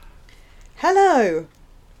Hello!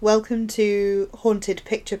 Welcome to Haunted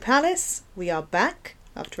Picture Palace. We are back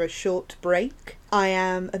after a short break. I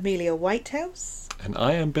am Amelia Whitehouse. And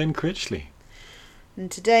I am Ben Critchley. And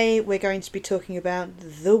today we're going to be talking about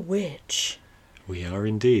The Witch. We are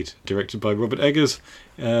indeed. Directed by Robert Eggers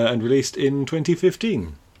and released in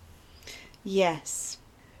 2015. Yes.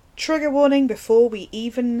 Trigger warning before we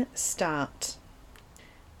even start.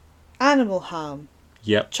 Animal harm.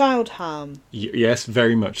 Yep. Child harm. Yes,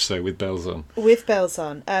 very much so, with bells on. With bells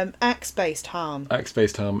on. Axe-based harm.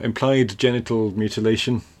 Axe-based harm. Implied genital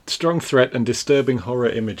mutilation. Strong threat and disturbing horror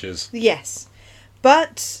images. Yes.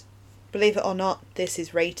 But, believe it or not, this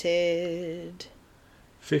is rated...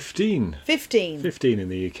 15. 15. 15 in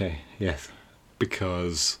the UK, yes.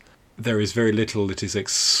 Because there is very little that is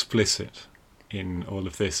explicit in all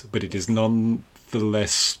of this, but it is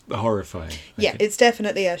nonetheless horrifying. Yeah, it's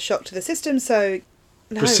definitely a shock to the system, so...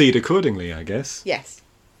 No. Proceed accordingly, I guess. Yes.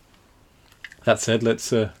 That said, let's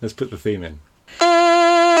put the theme in.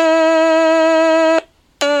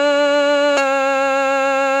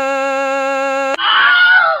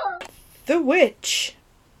 The Witch.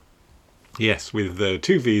 Yes, with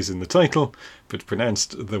two V's in the title, but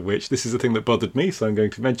pronounced The Witch. This is the thing that bothered me, so I'm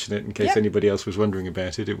going to mention it in case anybody else was wondering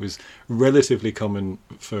about it. It was relatively common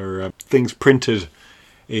for things printed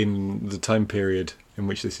in the time period in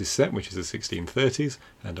which this is set, which is the 1630s,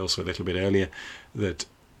 and also a little bit earlier, that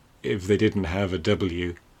if they didn't have a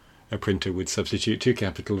W, a printer would substitute two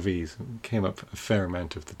capital V's. It came up a fair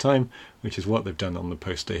amount of the time, which is what they've done on the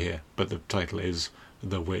poster here. But the title is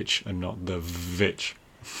The Witch and not The Vitch.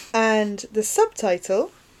 And the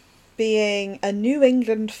subtitle being A New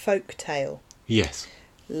England Folk Tale. Yes.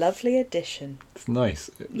 Lovely addition. It's nice.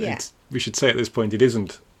 Yeah. We should say at this point it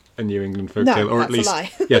isn't a New England folk no, tale, or at least a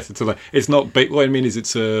lie. yes, it's a lie. It's not. What I mean is,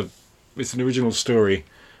 it's an original story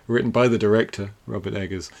written by the director Robert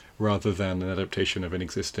Eggers, rather than an adaptation of an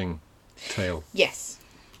existing tale. Yes.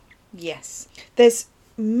 There's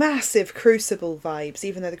massive Crucible vibes,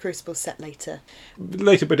 even though the Crucible's set later.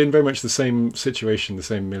 Later, but in very much the same situation, the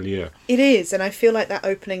same milieu. It is, and I feel like that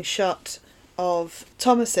opening shot of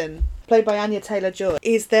Thomasin, played by Anya Taylor-Joy,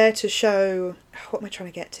 is there to show... What am I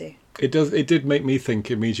trying to get to? It does. It did make me think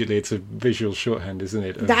immediately. It's a visual shorthand, isn't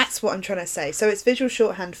it? That's what I'm trying to say. So it's visual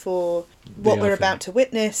shorthand for what we're about to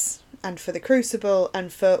witness, and for the Crucible,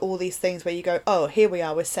 and for all these things where you go, oh, here we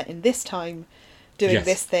are, we're set in this time, doing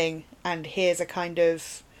this thing, and here's a kind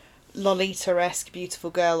of Lolita-esque beautiful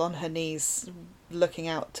girl on her knees, looking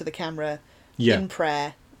out to the camera in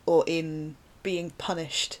prayer, or in being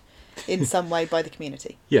punished in some way by the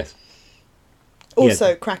community. Yes.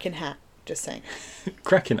 Also, cracking hat. Just saying.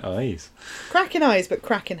 Cracking eyes. Cracking eyes, but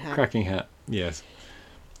cracking hat. Cracking hat, yes.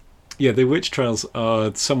 Yeah, the witch trials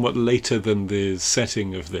are somewhat later than the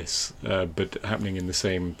setting of this, but happening in the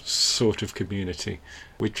same sort of community.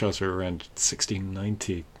 Witch trials are around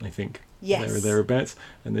 1690, I think. Yes. There or thereabouts,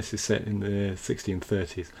 and this is set in the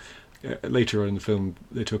 1630s. Later on in the film,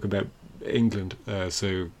 they talk about England,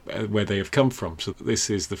 where they have come from. So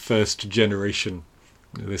this is the first generation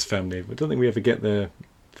of this family. I don't think we ever get their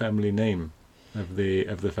family name of the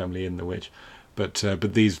family in The Witch, but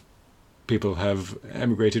these people have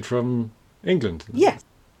emigrated from England. Yeah,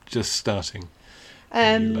 just starting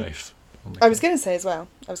a new life. I was going to say as well.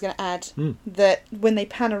 I was going to add that when they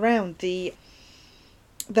pan around, the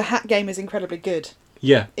hat game is incredibly good.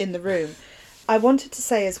 Yeah. In the room. I wanted to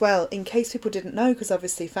say as well, in case people didn't know, because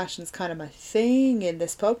obviously fashion's kind of my thing in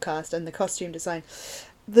this podcast and the costume design.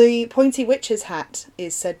 The pointy witch's hat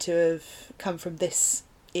is said to have come from this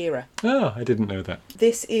era. Oh, I didn't know that.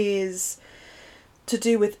 This is to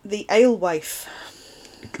do with the alewife.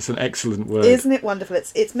 It's an excellent word. Isn't it wonderful?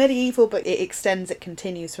 It's medieval, but it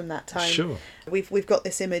continues from that time. Sure. We've got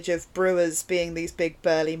this image of brewers being these big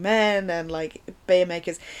burly men and like beer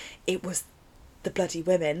makers. It was the bloody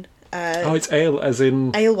women. It's ale as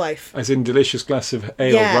in... Alewife. As in delicious glass of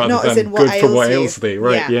ale, rather not than as in good for what ails thee.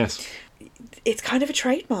 Right, yes. It's kind of a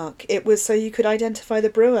trademark. It was so you could identify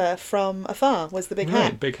the brewer from afar, was the big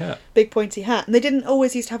hat. Big hat. Big pointy hat. And they didn't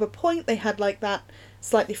always used to have a point. They had like that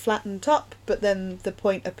slightly flattened top, but then the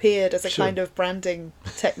point appeared as a kind of branding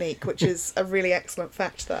technique, which is a really excellent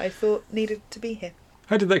fact that I thought needed to be here.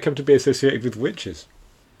 How did that come to be associated with witches?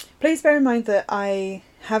 Please bear in mind that I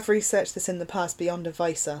have researched this in the past beyond a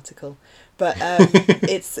Vice article, but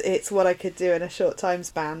it's what I could do in a short time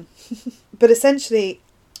span. But essentially,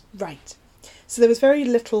 right. So there was very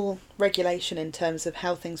little regulation in terms of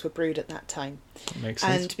how things were brewed at that time. That makes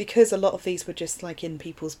sense. And because a lot of these were just like in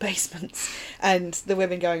people's basements and the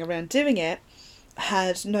women going around doing it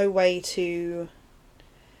had no way to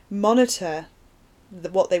monitor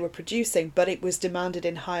what they were producing, but it was demanded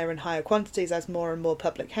in higher and higher quantities as more and more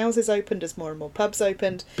public houses opened, as more and more pubs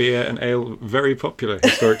opened. Beer and ale, very popular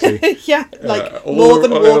historically. Yeah, like more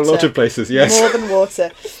than water. In a lot of places, yes. More than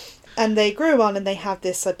water. And they grew on, and they had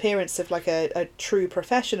this appearance of like a true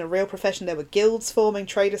profession, a real profession. There were guilds forming,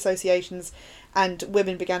 trade associations, and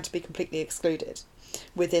women began to be completely excluded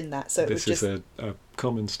within that. So this is a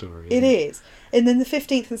common story. It is. And in the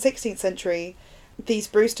 15th and 16th century, these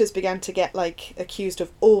Brewsters began to get like accused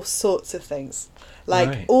of all sorts of things,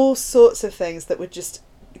 like all sorts of things that would just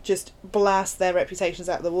blast their reputations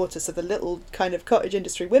out of the water. So the little kind of cottage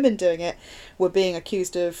industry women doing it were being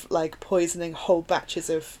accused of like poisoning whole batches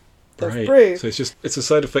of brew. So it's a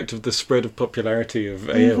side effect of the spread of popularity of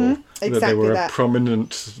ale, exactly that they were that. A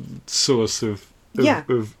prominent source of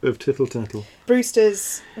tittle-tattle.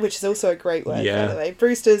 Brewsters, which is also a great word, by the way.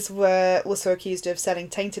 Brewsters were also accused of selling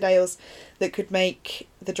tainted ales that could make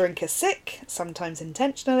the drinker sick, sometimes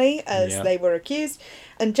intentionally, as they were accused.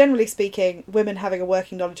 And generally speaking, women having a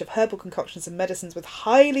working knowledge of herbal concoctions and medicines was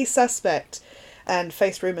highly suspect, and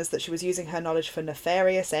faced rumours that she was using her knowledge for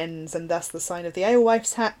nefarious ends, and thus the sign of the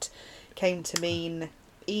alewife's hat came to mean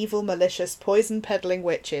evil, malicious, poison-peddling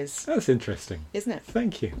witches. That's interesting. Isn't it?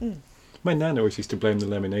 Thank you. My nan always used to blame the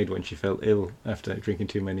lemonade when she felt ill after drinking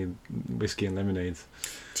too many whiskey and lemonades.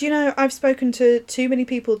 Do you know, I've spoken to too many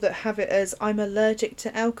people that have it as I'm allergic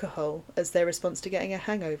to alcohol as their response to getting a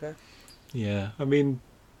hangover. Yeah, I mean,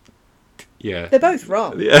 yeah. They're both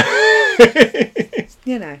wrong. Yeah.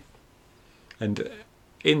 You know. And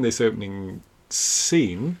in this opening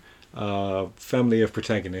scene, our family of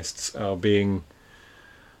protagonists are being,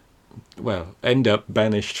 end up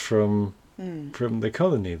banished from the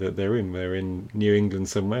colony that they're in. They're in New England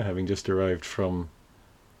somewhere, having just arrived from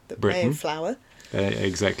Britain. Mayflower.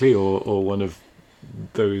 Exactly, or one of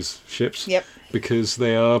those ships. Yep. Because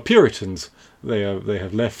they are Puritans. They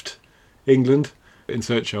have left England in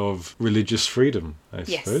search of religious freedom, I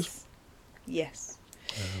suppose. Yes.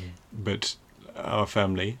 But our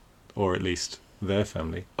family, or at least their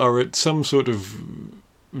family, are at some sort of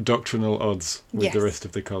doctrinal odds with the rest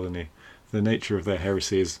of the colony. The nature of their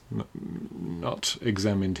heresy is not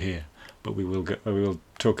examined here, but we will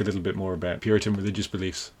talk a little bit more about Puritan religious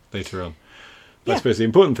beliefs later on. But I suppose the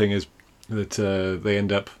important thing is that they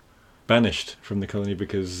end up banished from the colony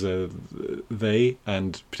because they,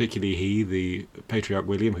 and particularly he, the patriarch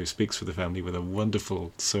William, who speaks for the family with a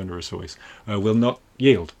wonderful sonorous voice, will not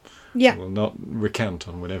yield. Yeah. Will not recant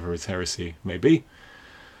on whatever his heresy may be.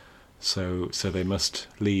 So they must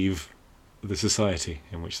leave the society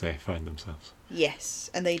in which they find themselves. Yes,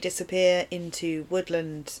 and they disappear into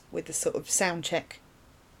woodland with the sort of sound check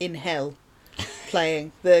in hell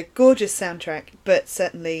playing. The gorgeous soundtrack, but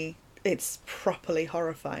certainly it's properly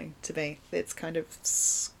horrifying to me. It's kind of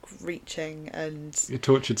screeching and...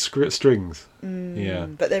 tortured strings. Yeah.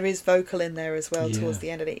 But there is vocal in there as well towards the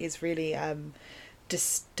end, and it is really...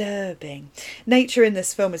 disturbing. Nature in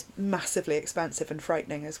this film is massively expansive and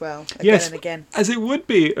frightening as well, again and again. As it would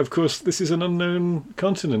be. Of course, this is an unknown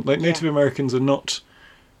continent. Like, Native Americans are not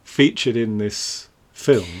featured in this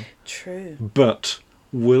film. True. But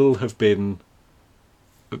will have been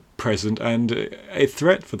present and a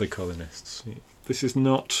threat for the colonists. This is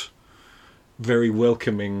not very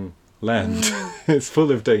welcoming land. It's full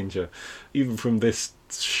of danger. Even from this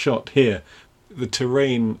shot here, the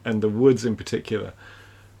terrain and the woods in particular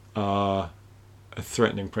are a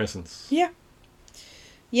threatening presence. Yeah.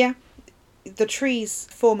 Yeah. The trees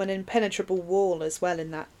form an impenetrable wall as well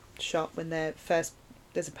in that shot when there's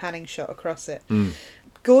a panning shot across it.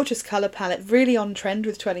 Gorgeous colour palette, really on trend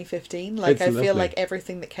with 2015. Like, I feel like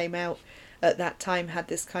everything that came out at that time had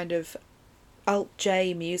this kind of Alt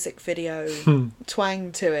J music video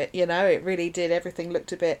twang to it, you know? It really did. Everything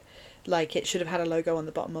looked a bit like it should have had a logo on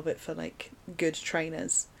the bottom of it for like good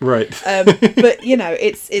trainers, right? But you know,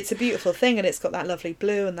 it's a beautiful thing, and it's got that lovely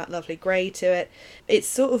blue and that lovely grey to it. It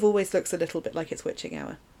sort of always looks a little bit like it's witching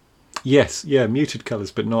hour. Yes, yeah, muted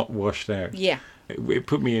colours but not washed out. Yeah, it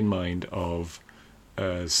put me in mind of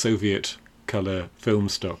Soviet colour film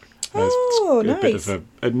stock. Oh, it's a nice. bit of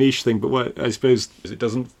a niche thing, but what I suppose it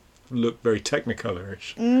doesn't look very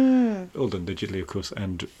Technicolor-ish. All done digitally, of course,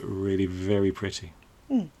 and really very pretty.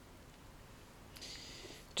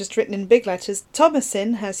 Just written in big letters,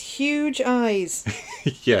 Thomasin has huge eyes.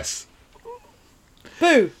 Yes.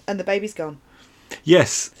 Boo! And the baby's gone.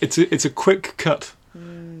 Yes, it's a quick cut,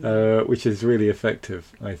 which is really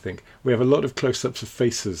effective, I think. We have a lot of close-ups of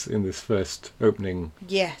faces in this first opening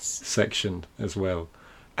section as well.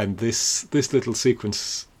 And this little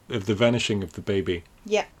sequence of the vanishing of the baby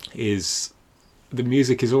is... The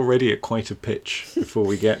music is already at quite a pitch before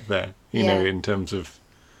we get there. you know, in terms of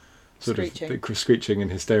sort screeching. of the screeching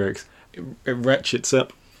and hysterics. It ratchets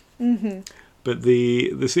up. Mm-hmm. But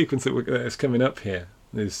the sequence that's coming up here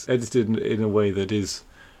is edited in a way that is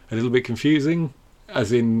a little bit confusing,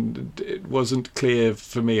 as in it wasn't clear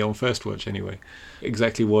for me on first watch anyway,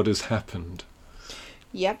 exactly what has happened.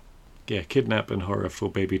 Yep. Yeah, kidnap and horror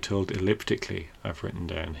for baby told elliptically, I've written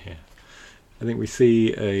down here. I think we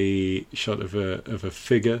see a shot of a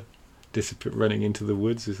figure running into the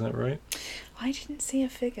woods, is that right? I didn't see a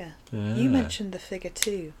figure. Ah. You mentioned the figure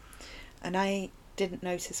too, and I didn't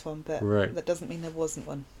notice one, but that doesn't mean there wasn't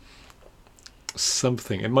one.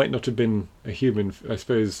 Something. It might not have been a human, I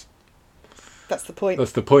suppose. That's the point.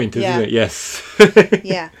 That's the point, isn't it? Yes.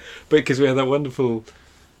 Yeah. But because we had that wonderful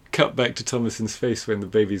cut back to Thomason's face when the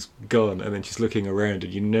baby's gone, and then she's looking around,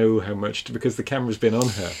 and you know how much, because the camera's been on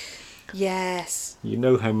her. Yes. You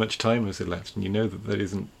know how much time has elapsed, and you know that there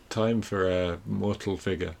isn't time for a mortal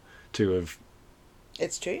figure to have.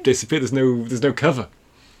 It's true. Disappeared. There's no cover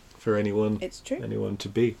for anyone. It's true. Anyone to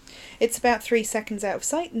be. It's about 3 seconds out of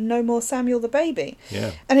sight, and no more Samuel the baby.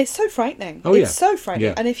 Yeah. And it's so frightening. Oh, it's so frightening.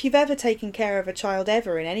 Yeah. And if you've ever taken care of a child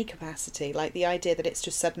ever in any capacity, like the idea that it's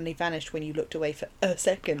just suddenly vanished when you looked away for a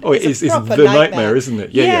second. Oh, it's the nightmare, isn't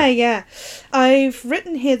it? Yeah. I've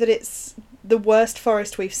written here that it's the worst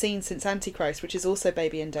forest we've seen since Antichrist, which is also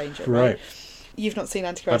Baby in Danger. Right. You've not seen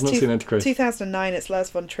Antichrist. I've not seen Antichrist. 2009, it's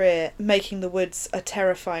Lars von Trier making the woods a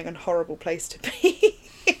terrifying and horrible place to be.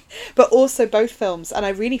 But also both films, and I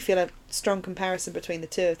really feel a strong comparison between the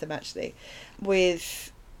two of them actually,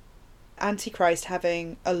 with Antichrist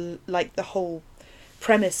having the whole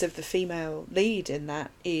premise of the female lead in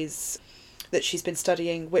that is that she's been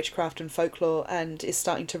studying witchcraft and folklore and is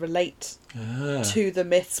starting to relate to the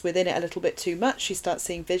myths within it a little bit too much. She starts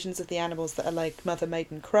seeing visions of the animals that are like Mother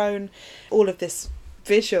Maiden Crone, all of this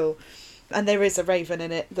visual, and there is a raven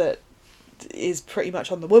in it that is pretty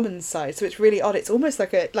much on the woman's side, so it's really odd. It's almost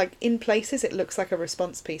like in places it looks like a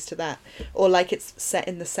response piece to that, or like it's set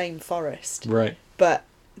in the same forest, right? But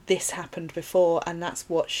this happened before, and that's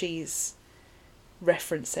what she's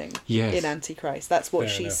referencing in Antichrist. That's what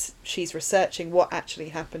she's researching, what actually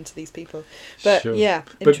happened to these people. But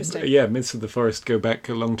interesting. But myths of the forest go back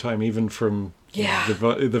a long time, even from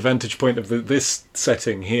the vantage point of this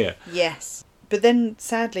setting here. Yes, but then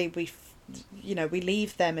sadly we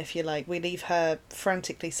leave them, if you like. We leave her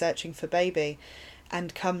frantically searching for baby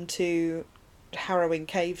and come to harrowing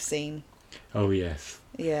cave scene. Oh, yes.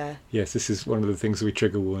 Yeah. Yes, this is one of the things we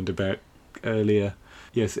trigger warned about earlier.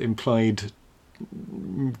 Yes, implied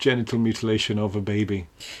genital mutilation of a baby.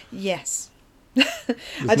 Yes.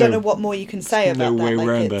 I don't know what more you can say about that. No way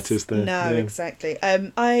around that, is there? No, exactly.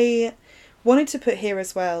 I wanted to put here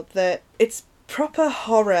as well that it's proper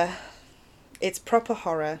horror. It's proper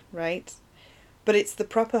horror, right? But it's the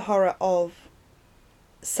proper horror of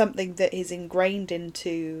something that is ingrained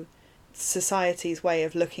into society's way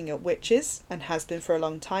of looking at witches and has been for a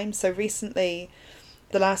long time. So recently,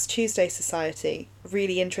 the Last Tuesday Society,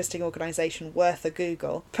 really interesting organisation, worth a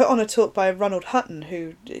Google, put on a talk by Ronald Hutton,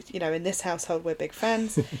 who, in this household we're big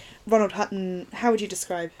fans. Ronald Hutton, how would you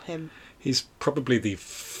describe him? He's probably the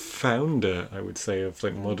founder, I would say, of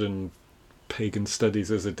modern pagan studies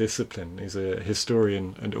as a discipline. He's a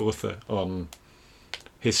historian and author on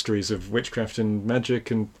histories of witchcraft and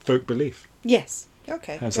magic and folk belief. Yes.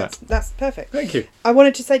 Okay. That's perfect. Thank you. I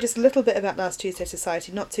wanted to say just a little bit about Last Tuesday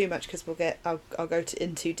Society, not too much because I'll go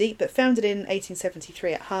in too deep, but founded in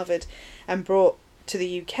 1873 at Harvard and brought to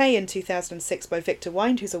the UK in 2006 by Victor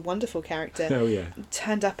Wind, who's a wonderful character. Oh, yeah.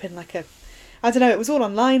 Turned up in it was all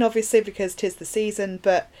online obviously because 'tis the season,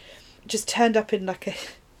 but just turned up in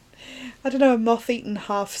a moth-eaten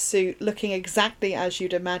half-suit, looking exactly as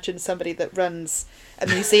you'd imagine somebody that runs a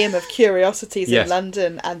museum of curiosities in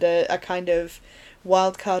London and a kind of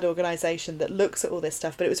wildcard organisation that looks at all this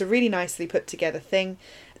stuff. But it was a really nicely put together thing.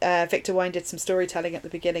 Victor Wind did some storytelling at the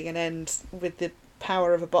beginning and end with the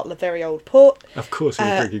power of a bottle of very old port. Of course he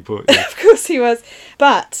was drinking port. Yeah. Of course he was.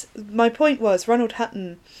 But my point was, Ronald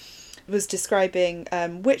Hutton was describing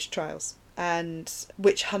witch trials and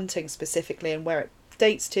witch hunting specifically, and where it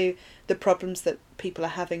dates to, the problems that people are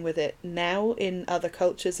having with it now in other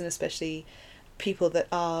cultures, and especially people that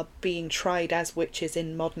are being tried as witches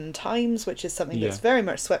in modern times, which is something that's very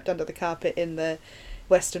much swept under the carpet in the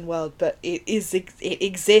Western world, but it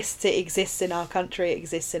exists in our country, it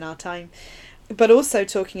exists in our time. But also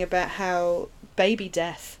talking about how baby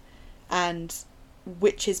death and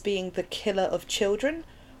witches being the killer of children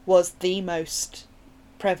was the most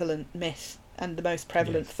prevalent myth and the most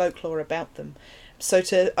prevalent folklore about them. So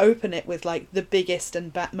to open it with the biggest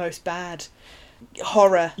and most bad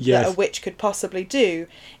horror that a witch could possibly do.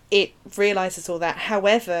 It realises all that.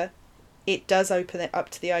 However, it does open it up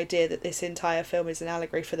to the idea that this entire film is an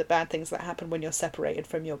allegory for the bad things that happen when you're separated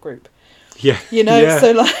from your group. Yeah. You know,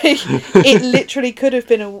 so like, it literally could have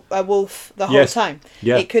been a wolf the whole time.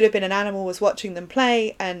 Yeah. It could have been an animal was watching them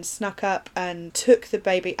play and snuck up and took the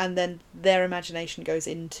baby, and then their imagination goes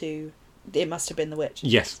into, it must have been the witch.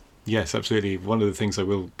 Yes, absolutely. One of the things I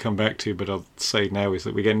will come back to, but I'll say now, is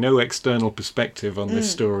that we get no external perspective on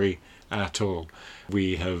this story at all.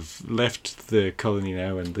 We have left the colony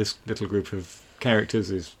now, and this little group of characters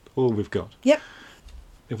is all we've got. Yep.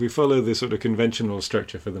 If we follow the sort of conventional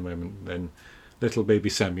structure for the moment, then little baby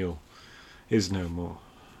Samuel is no more.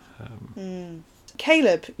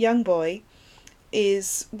 Caleb, young boy,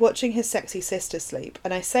 is watching his sexy sister sleep,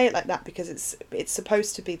 and I say it like that because it's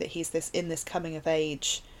supposed to be that he's in this coming of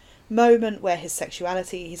age moment where he's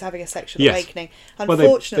having a sexual awakening.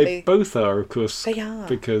 Unfortunately, they both are, of course. They are,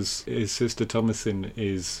 because his sister Thomasin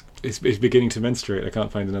is beginning to menstruate. I can't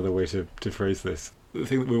find another way to phrase this. The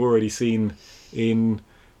thing that we've already seen in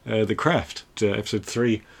The Craft, episode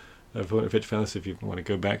 3 of Point of Pitch Palace, if you want to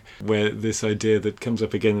go back, where this idea that comes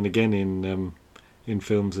up again and again in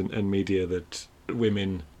films and media, that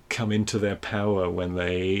women come into their power when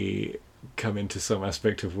they come into some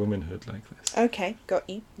aspect of womanhood like this. Okay, got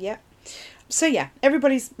you. Yeah. So yeah,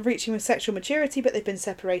 everybody's reaching with sexual maturity, but they've been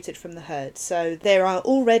separated from the herd. So there are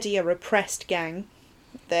already a repressed gang.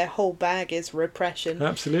 Their whole bag is repression.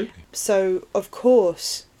 Absolutely. So, of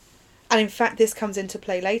course, and in fact this comes into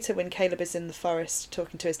play later when Caleb is in the forest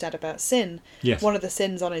talking to his dad about sin. Yes. One of the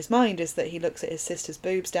sins on his mind is that he looks at his sister's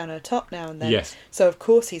boobs down her top now and then. Yes. So of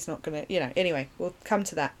course he's not going to, anyway, we'll come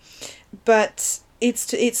to that. But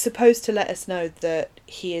it's supposed to let us know that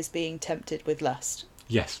he is being tempted with lust.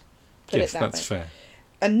 Yes. Put yes, it that that's way. fair.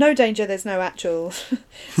 And no danger, there's no actual...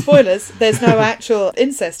 spoilers, there's no actual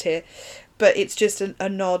incest here. But it's just a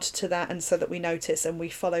nod to that, and so that we notice and we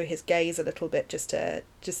follow his gaze a little bit just to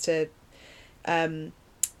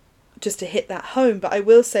hit that home. But I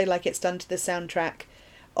will say, like, it's done to the soundtrack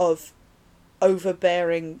of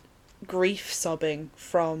overbearing grief sobbing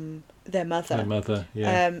from their mother. Their mother,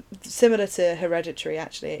 yeah. Similar to Hereditary,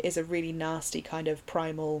 actually. It is a really nasty kind of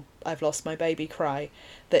primal, I've lost my baby cry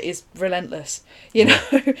that is relentless, know?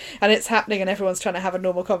 And it's happening and everyone's trying to have a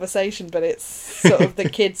normal conversation, but it's sort of the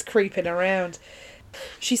kids creeping around.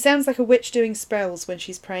 She sounds like a witch doing spells when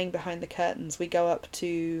she's praying behind the curtains. We go up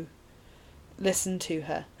to listen to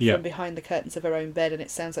her from behind the curtains of her own bed, and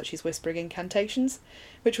it sounds like she's whispering incantations,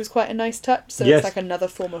 which was quite a nice touch. So it's like another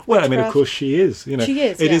form of witchcraft. Well, I mean, of course she is. She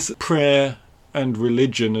is. It is prayer and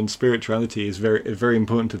religion and spirituality is very, very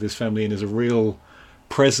important to this family, and is a real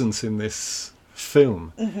presence in this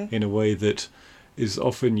film in a way that is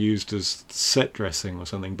often used as set dressing or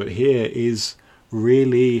something. But here is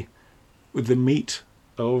really the meat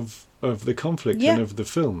of the conflict and of the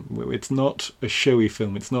film. It's not a showy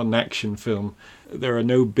film. It's not an action film. There are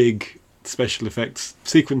no big special effects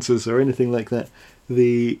sequences or anything like that.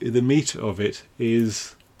 The meat of it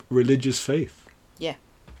is religious faith. Yeah.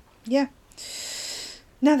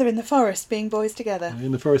 Now they're in the forest being boys together.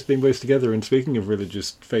 And speaking of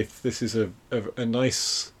religious faith, this is a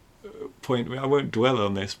nice point. I won't dwell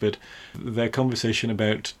on this, but their conversation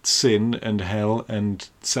about sin and hell, and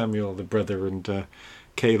Samuel, the brother, and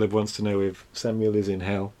Caleb wants to know if Samuel is in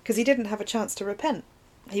hell. Because he didn't have a chance to repent.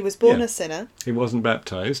 He was born a sinner. He wasn't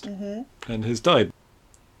baptised and has died.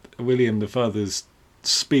 William, the father's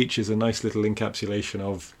speech is a nice little encapsulation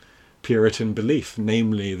of Puritan belief,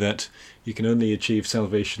 namely that you can only achieve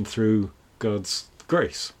salvation through God's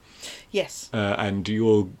grace. Yes. And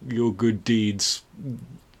your good deeds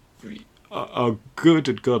are good,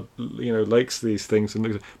 and God, likes these things,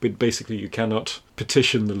 but basically you cannot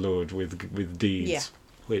petition the Lord with deeds,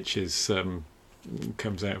 which is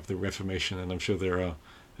comes out of the Reformation, and I'm sure there are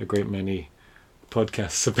a great many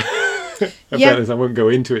podcasts about this. I won't go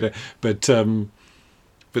into it, but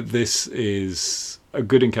this is a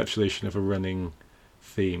good encapsulation of a running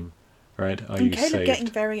theme. Right? And Caleb getting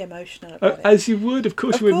very emotional about it. As you would, of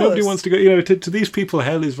course. Nobody wants to go. To these people,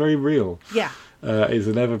 hell is very real. Yeah. Is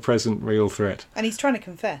an ever-present real threat. And he's trying to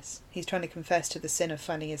confess. He's trying to confess to the sin of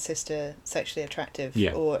finding his sister sexually attractive,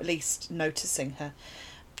 or at least noticing her,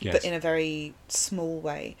 but in a very small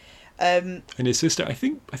way. And his sister, I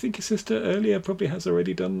think his sister earlier probably has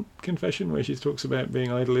already done confession, where she talks about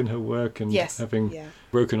being idle in her work and having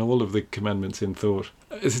broken all of the commandments in thought.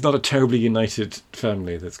 It's not a terribly united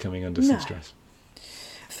family that's coming under some stress.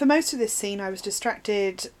 For most of this scene, I was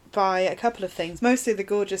distracted by a couple of things, mostly the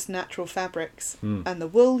gorgeous natural fabrics and the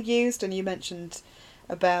wool used, and you mentioned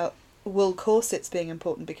about wool corsets being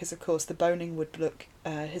important because, of course, the boning would look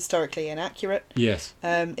historically inaccurate. Yes.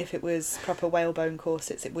 If it was proper whalebone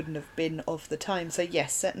corsets, it wouldn't have been of the time. So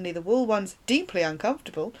yes, certainly the wool one's deeply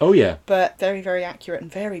uncomfortable. Oh yeah. But very, very accurate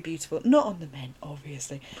and very beautiful. Not on the men,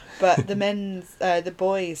 obviously, but the men's, the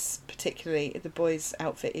boys particularly. The boys'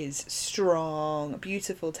 outfit is strong,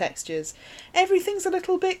 beautiful textures. Everything's a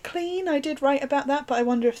little bit clean. I did write about that, but I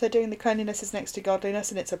wonder if they're doing the cleanliness is next to godliness,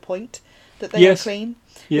 and it's a point that they are clean,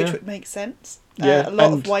 which would make sense. Yeah, a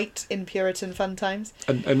lot of white in Puritan fun times.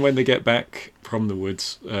 And when they get back from the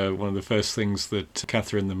woods, one of the first things that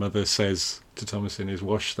Catherine, the mother, says to Thomasin is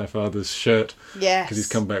wash their father's shirt. Yes. Because he's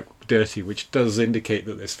come back dirty, which does indicate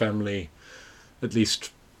that this family at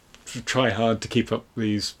least try hard to keep up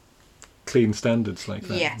these clean standards like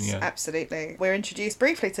that. Yes, absolutely. We're introduced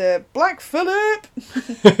briefly to Black Phillip.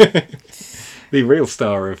 The real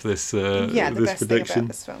star of this the this best production. thing about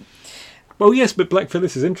this film. Well, yes, but Black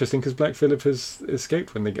Phillip is interesting because Black Phillip has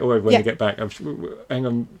escaped when they get back. Hang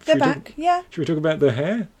on. They're back, Should we talk about the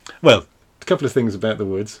hair? Well, a couple of things about the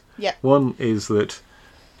woods. Yeah. One is that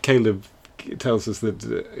Caleb tells us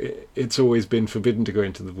that it's always been forbidden to go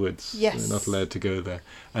into the woods. Yes. They're not allowed to go there.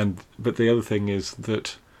 But the other thing is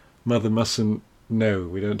that Mother mustn't know.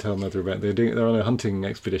 We don't tell Mother about it. They're on a hunting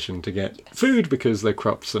expedition to get food because their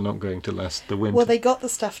crops are not going to last the winter. Well, they got the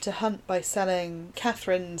stuff to hunt by selling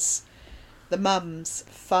Catherine's, the mum's,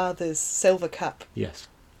 father's silver cup. Yes.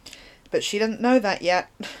 But she didn't know that yet.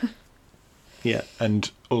 Yeah,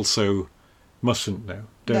 and also mustn't know.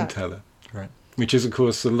 Don't tell her. Right. Which is, of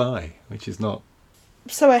course, a lie, which is not...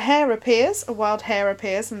 So a wild hare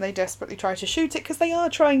appears, and they desperately try to shoot it because they are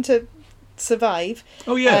trying to survive.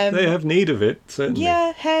 Oh, yeah, they have need of it, certainly.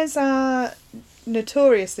 Yeah, hares are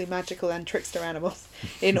notoriously magical and trickster animals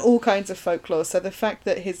in all kinds of folklore, so the fact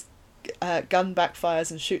that his gun backfires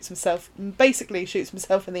and basically shoots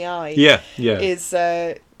himself in the eye is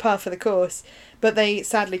par for the course. But they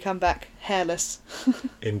sadly come back hairless.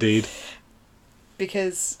 Indeed.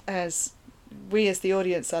 Because as the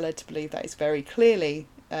audience are led to believe, that is very clearly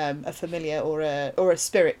a familiar or a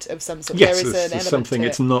spirit of some sort. Yes, there is an element something. to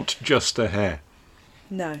It's it. not just a hare.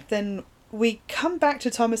 No. Then we come back to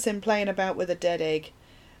Thomasin playing about with a dead egg,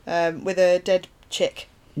 with a dead chick.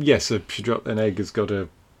 Yes, she dropped an egg. Has got a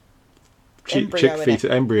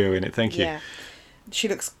embryo in it. Thank you. Yeah. She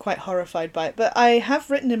looks quite horrified by it. But I have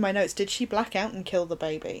written in my notes, did she black out and kill the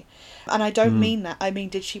baby? And I don't mean that. I mean,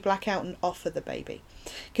 did she black out and offer the baby?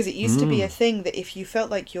 Because it used to be a thing that if you felt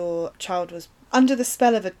like your child was under the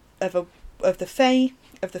spell of the fae,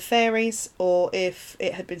 of the fairies, or if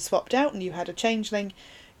it had been swapped out and you had a changeling,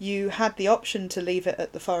 you had the option to leave it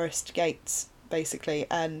at the forest gates, basically,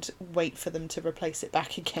 and wait for them to replace it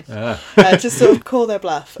back again. To sort of call their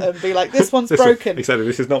bluff and be like, this one's broken. Exactly,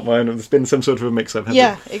 this is not mine. There's been some sort of a mix-up.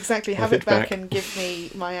 Exactly. Have it back and give me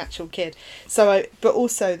my actual kid. But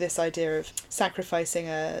also this idea of sacrificing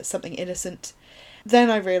something innocent.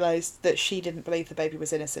 Then I realised that she didn't believe the baby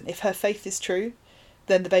was innocent. If her faith is true,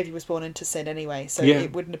 then the baby was born into sin anyway, so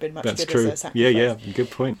it wouldn't have been much good as a sacrifice. Yeah,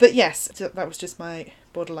 good point. But yes, that was just my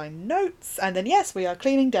borderline notes. And then yes, we are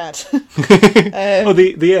cleaning Dad.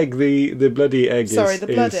 The egg, the bloody egg. Sorry, the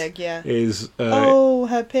blood egg. Yeah. Is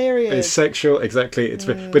her period. Is sexual, exactly. It's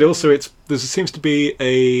but also there seems to be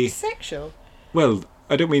a sexual. Well,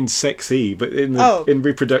 I don't mean sexy, but in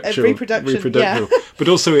reproduction. Reproduction. Yeah. But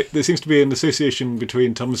also there seems to be an association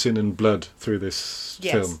between Thomasin and blood through this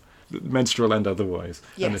film, menstrual and otherwise.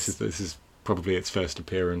 Yes. And this is probably its first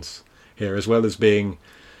appearance here, as well as being.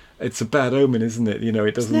 It's a bad omen, isn't it? You know,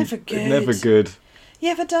 it doesn't. It's never good. Never good. You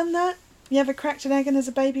ever done that? You ever cracked an egg and there's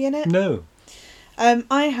a baby in it? No.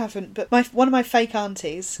 I haven't, but one of my fake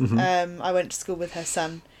aunties, I went to school with her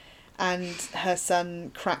son, and her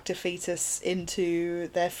son cracked a fetus into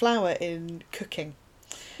their flour in cooking.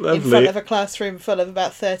 Lovely. In front of a classroom full of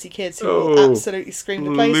about 30 kids who all absolutely screamed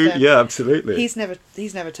the place down. Yeah, absolutely. He's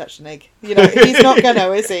never touched an egg. You know, he's not going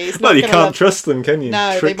to, is he? Well, you can't trust them, can you?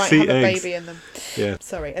 No, Trixie they might have a eggs. baby in them. Yeah.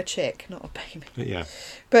 Sorry, a chick, not a baby. Yeah.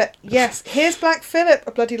 But yes, here's Black Phillip.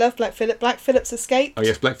 I bloody love Black Phillip. Black Phillip's escaped. Oh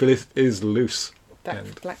yes, Black Phillip is loose.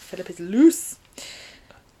 Black Phillip is loose.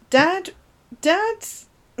 Dad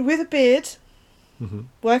with a beard,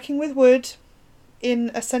 working with wood,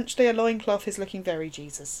 in essentially a loincloth, is looking very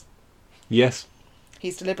Jesus. Yes.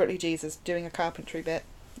 He's deliberately Jesus, doing a carpentry bit.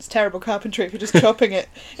 It's terrible carpentry for just chopping it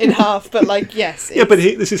in half, but yes. Yeah, but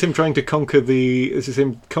this is him trying to this is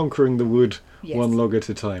him conquering the wood one log at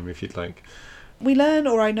a time, if you'd like. We learn,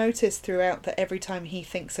 or I notice throughout, that every time he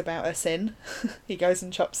thinks about a sin, he goes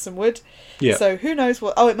and chops some wood. Yeah. So who knows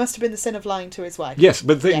what... Oh, it must have been the sin of lying to his wife. Yes,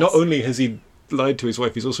 but not only has he lied to his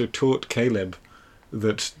wife, he's also taught Caleb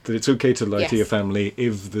that it's okay to lie to Yes. your family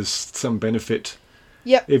if there's some benefit.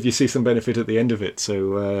 Yep. If you see some benefit at the end of it.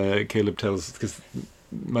 So Caleb tells, because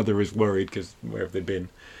mother is worried because where have they been?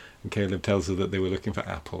 And Caleb tells her that they were looking for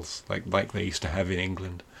apples, like they used to have in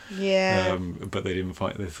England. Yeah. But they didn't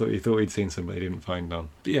find. He thought he'd seen some, but they didn't find none.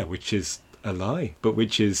 Yeah, which is a lie, but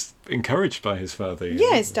which is encouraged by his father.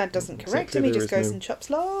 Yeah, his dad doesn't correct him. He just goes no... and chops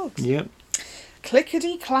logs. Yep.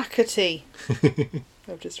 Clickety clackety.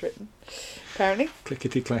 I've just written. Apparently.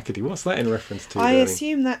 Clickety clackety. What's that in reference to? I darling?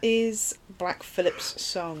 assume that is Black Phillip's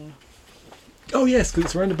song. Oh yes, because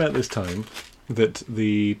it's around about this time that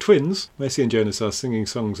the twins, Mercy and Jonas, are singing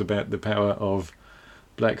songs about the power of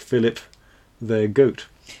Black Phillip, their goat,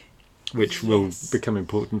 which will become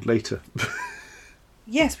important later.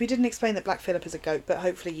 Yes, we didn't explain that Black Phillip is a goat, but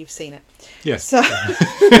hopefully you've seen it. Yes. So,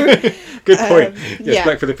 good point. Yes, yeah.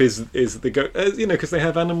 Black Phillip is the goat. Because they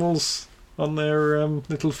have animals on their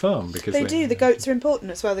little farm. Because they do. The goats are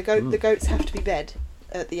important as well. The goats have to be bed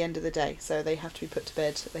at the end of the day, so they have to be put to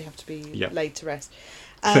bed. They have to be laid to rest.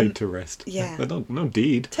 Laid to rest. Yeah. No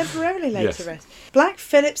deed. Temporarily laid to rest. Black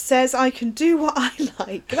Phillip says, "I can do what I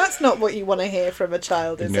like." That's not what you want to hear from a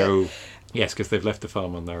child, is it? No. Yes, because they've left the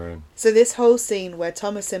farm on their own. So this whole scene where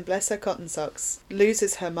Thomasin, bless her cotton socks,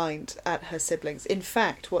 loses her mind at her siblings. In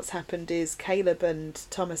fact, what's happened is Caleb and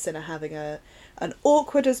Thomasin are having an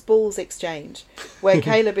awkward as balls exchange, where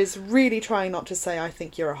Caleb is really trying not to say, "I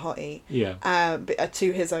think you're a hottie,"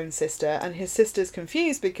 to his own sister, and his sister's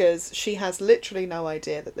confused because she has literally no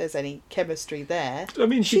idea that there's any chemistry there. I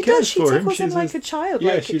mean, she cares She for him. tickles him like a child.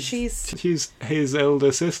 Yeah, like she's his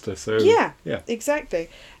elder sister. So yeah, exactly.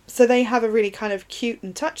 So they have a really kind of cute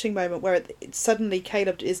and touching moment where suddenly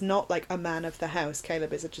Caleb is not like a man of the house.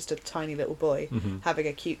 Caleb is just a tiny little boy having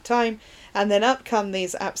a cute time. And then up come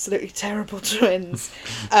these absolutely terrible twins,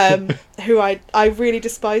 who I really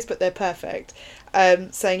despise, but they're perfect.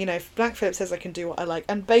 Saying, if Black Phillip says I can do what I like.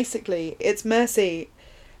 And basically, it's Mercy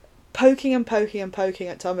poking and poking and poking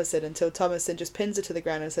at Thomasin until Thomasin just pins her to the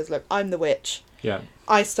ground and says, "Look, I'm the witch. Yeah.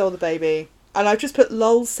 I stole the baby." And I've just put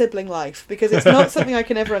lol sibling life because it's not something I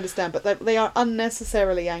can ever understand, but they are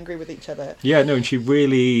unnecessarily angry with each other. Yeah, no, and she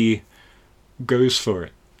really goes for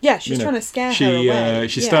it. Yeah, she's trying to scare her away.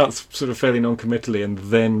 She starts sort of fairly non-committally and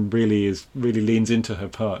then really leans into her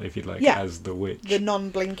part, if you like, as the witch. The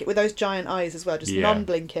non-blinking, with those giant eyes as well, just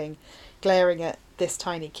non-blinking, glaring at this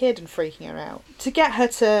tiny kid and freaking her out. To get her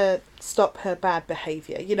to stop her bad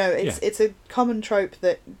behaviour. It's a common trope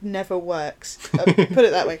that never works. Put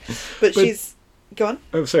it that way. But she's... Go on.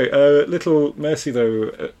 Oh, sorry. Little Mercy,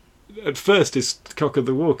 though, at first is cock of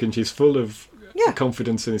the walk, and she's full of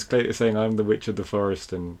confidence and is saying, "I'm the witch of the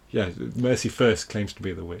forest." And Mercy first claims to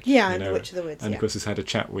be the witch. Yeah, I'm the witch of the woods. And of course has had a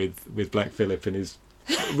chat with Black Phillip and is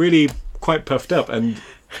really quite puffed up. And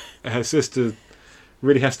her sister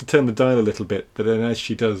really has to turn the dial a little bit, but then as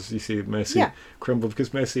she does, you see Mercy crumble,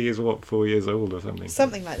 because Mercy is 4 years old or something.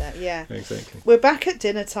 Something like that, yeah. Exactly. We're back at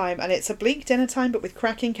dinner time, and it's a bleak dinner time, but with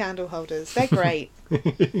cracking candle holders. They're great.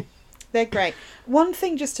 They're great. One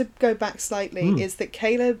thing, just to go back slightly, is that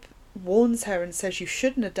Caleb warns her and says, "You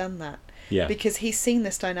shouldn't have done that." Yeah. Because he's seen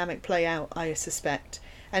this dynamic play out, I suspect,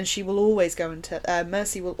 and she will always go and tell.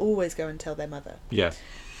 Mercy will always go and tell their mother. Yeah,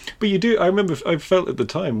 but you do. I remember I felt at the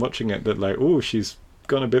time watching it that she's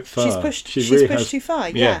gone a bit far. She's pushed too far,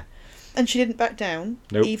 yeah. And she didn't back down,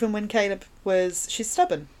 nope. Even when Caleb she's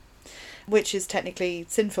stubborn, which is technically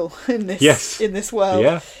sinful in this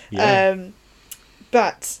world. Yeah.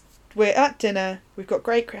 But we're at dinner, we've got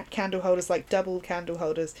great candle holders, like double candle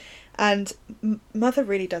holders, and Mother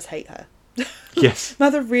really does hate her. Yes.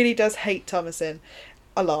 Mother really does hate Thomasin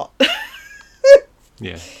a lot.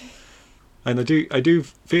 Yeah. And I do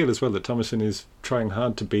feel as well that Thomasin is trying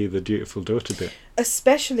hard to be the dutiful daughter bit.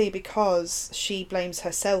 Especially because she blames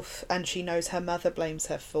herself and she knows her mother blames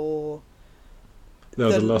her for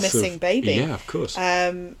the loss missing baby. Yeah, of course.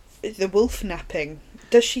 The wolf napping.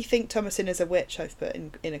 Does she think Thomasin is a witch? I've put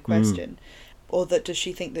in a question. Or does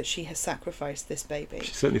she think that she has sacrificed this baby?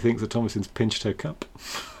 She certainly thinks that Thomasin's pinched her cup.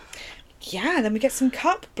 Yeah, and then we get some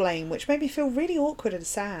cup blame, which made me feel really awkward and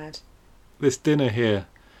sad. This dinner here,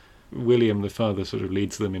 William, the father, sort of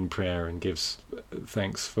leads them in prayer and gives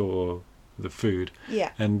thanks for the food.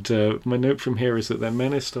 Yeah. And my note from here is that they're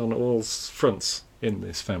menaced on all fronts in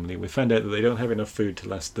this family. We found out that they don't have enough food to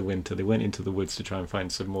last the winter. They went into the woods to try and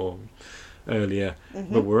find some more earlier,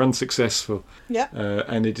 but were unsuccessful. Yeah.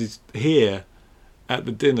 And it is here at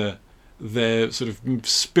the dinner their sort of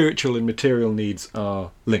spiritual and material needs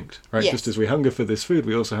are linked, right? Yes. Just as we hunger for this food,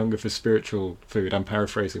 we also hunger for spiritual food. I'm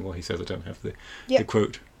paraphrasing what he says. I don't have the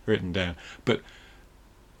quote written down. But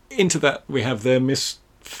into that we have their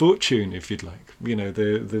fortune, if you'd like. You know,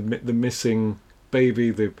 the missing baby,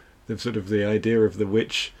 the sort of the idea of the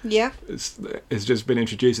witch has just been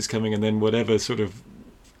introduced as coming, and then whatever sort of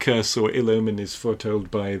curse or ill omen is foretold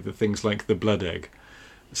by the things like the blood egg.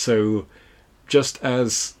 So just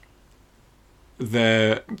as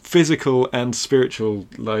their physical and spiritual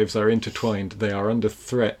lives are intertwined, they are under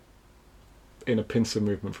threat in a pincer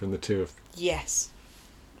movement from the two of them. Yes.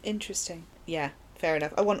 Interesting. Yeah, fair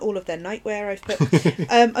enough. I want all of their nightwear. I've put.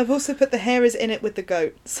 I've also put the hair is in it with the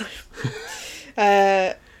goat. So,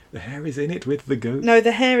 the hair is in it with the goat? No,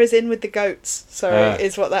 the hair is in with the goats. Sorry,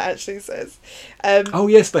 is what that actually says. Oh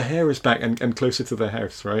yes, the hair is back and closer to the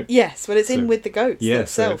house, right? Yes, well, it's in with the goats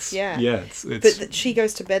itself. So it's but she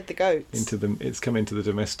goes to bed the goats. It's come into the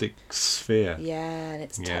domestic sphere. Yeah, and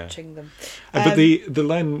it's touching them. But the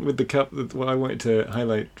line with the cup, what I wanted to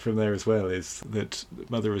highlight from there as well is that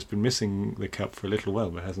Mother has been missing the cup for a little while,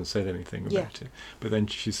 but hasn't said anything about it. But then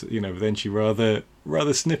she rather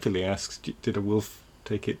snippily asks, "Did a wolf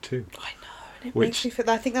take it too?" I know. It makes me feel.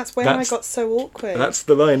 I think that's where I got so awkward. That's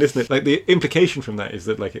the line, isn't it? Like the implication from that is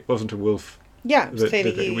that like it wasn't a wolf. Yeah, it was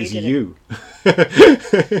clearly it was you.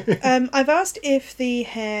 I've asked if the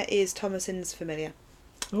hair is Thomasin's familiar.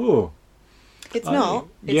 Oh. It's not.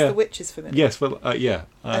 It's the witch's familiar. Yes, well, yeah.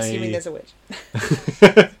 Assuming there's a witch.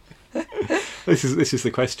 This is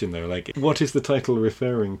the question though. Like, what is the title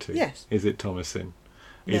referring to? Yes. Is it Thomasin?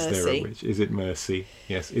 Is there a witch? Is it Mercy?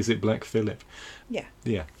 Yes. Is it Black Phillip? Yeah.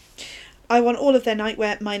 Yeah. I want all of their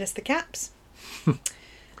nightwear minus the caps.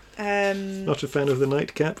 Not a fan of the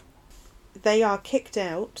nightcap? They are kicked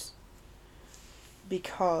out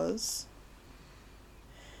because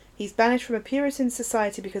he's banished from a Puritan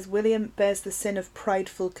society because William bears the sin of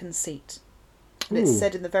prideful conceit. And it's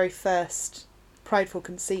said in the very first, prideful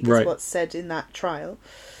conceit is what's said in that trial.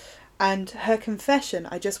 And her confession,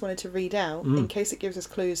 I just wanted to read out in case it gives us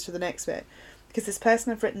clues to the next bit. Because this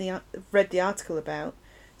person I've read the article about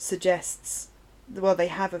suggests, well, they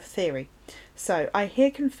have a theory. So, I here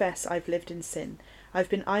confess I've lived in sin. I've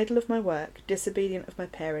been idle of my work, disobedient of my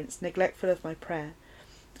parents, neglectful of my prayer.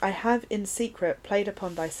 I have in secret played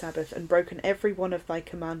upon thy Sabbath and broken every one of thy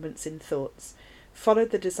commandments in thoughts, followed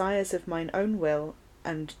the desires of mine own will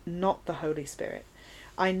and not the Holy Spirit.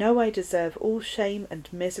 I know I deserve all shame and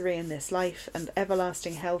misery in this life and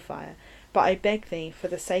everlasting hellfire, but I beg thee, for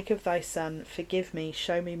the sake of thy Son, forgive me,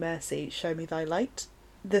 show me mercy, show me thy light.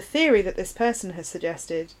 The theory that this person has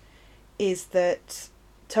suggested is that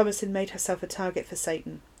Thomasin made herself a target for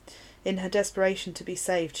Satan. In her desperation to be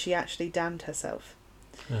saved, she actually damned herself.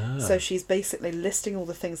 So she's basically listing all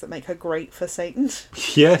the things that make her great for Satan.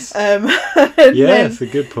 Yes. It's a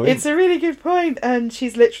good point. It's a really good point, and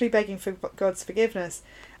she's literally begging for God's forgiveness.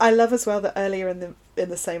 I love as well that earlier in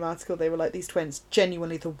the same article they were like, these twins,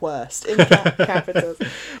 genuinely the worst, in capitals.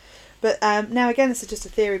 But now again, this is just a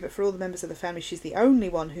theory, but for all the members of the family, she's the only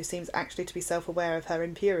one who seems actually to be self-aware of her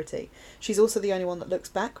impurity. She's also the only one that looks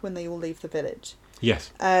back when they all leave the village.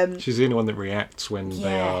 Yes. She's the only one that reacts when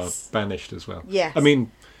they are banished as well. Yes. I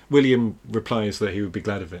mean, William replies that he would be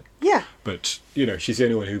glad of it. Yeah. But, she's the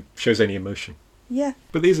only one who shows any emotion. Yeah.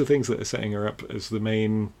 But these are things that are setting her up as the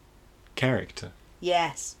main character.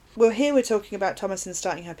 Yes. Well, here we're talking about Thomasin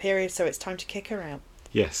starting her period, so it's time to kick her out.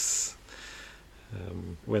 Yes.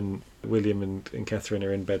 When William and Catherine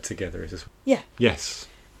are in bed together. Yeah. Yes.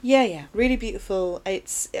 Yeah. Really beautiful.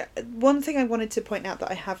 It's one thing I wanted to point out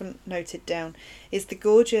that I haven't noted down is the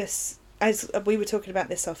gorgeous, as we were talking about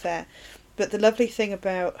this off air, but the lovely thing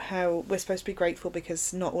about how we're supposed to be grateful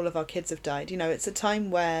because not all of our kids have died. It's a time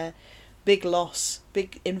where big loss,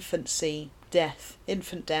 big infant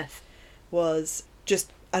death was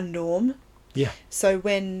just a norm. Yeah. So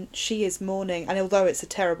when she is mourning, and although it's a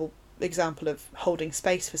terrible example of holding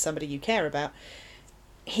space for somebody you care about,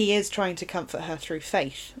 he is trying to comfort her through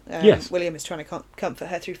faith. Yes. William is trying to comfort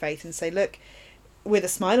her through faith and say, look, with a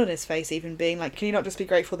smile on his face, even being like, can you not just be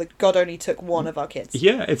grateful that God only took one of our kids?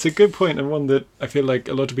 Yeah, it's a good point, and one that I feel like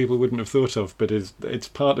a lot of people wouldn't have thought of, but it's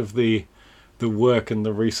part of the work and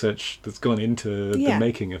the research that's gone into the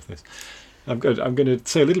making of this. I'm going to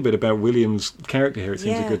say a little bit about William's character here. It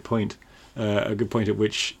seems a good point at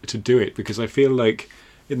which to do it, because I feel like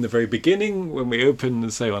in the very beginning, when we open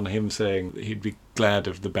and say on him saying that he'd be glad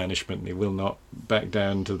of the banishment and he will not back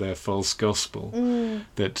down to their false gospel,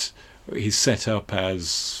 that he's set up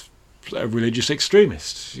as a religious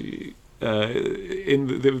extremist. In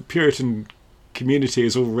the Puritan community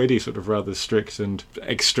is already sort of rather strict and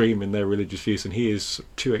extreme in their religious views, and he is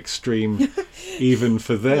too extreme even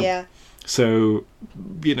for them. Yeah. So,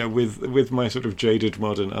 with my sort of jaded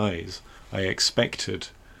modern eyes, I expected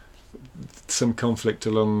some conflict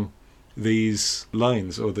along these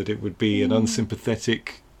lines, or that it would be an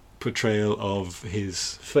unsympathetic portrayal of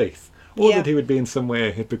his faith, or that he would be in some way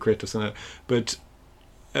a hypocrite or something. But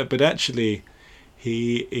actually,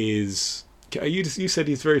 he is. You said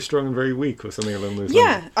he's very strong and very weak, or something along those lines.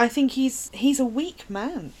 Yeah, I think he's a weak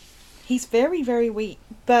man. He's very, very weak,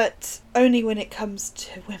 but only when it comes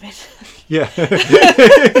to women. Yeah,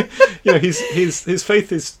 his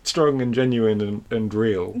faith is strong and genuine and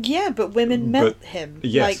real. Yeah, but women melt him.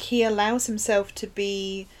 Yes. Like, he allows himself to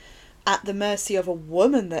be at the mercy of a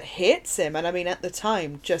woman that hits him, and I mean, at the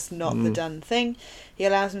time, just not the done thing. He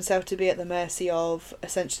allows himself to be at the mercy of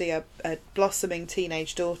essentially a blossoming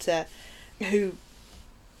teenage daughter who,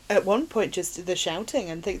 at one point, just the shouting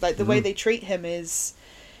and things, like the way they treat him is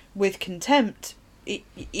with contempt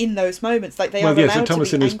in those moments. Like, they are allowed to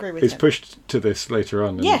be angry with him. Is pushed to this later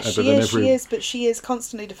on. She is, but she is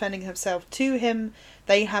constantly defending herself to him.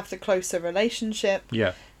 They have the closer relationship.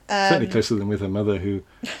 Yeah. Certainly closer than with her mother, who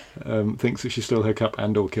thinks that she stole her cup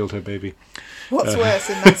and or killed her baby. What's worse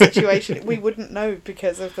in that situation? We wouldn't know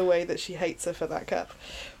because of the way that she hates her for that cup.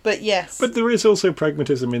 But yes. But there is also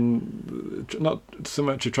pragmatism in not so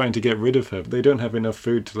much of trying to get rid of her. They don't have enough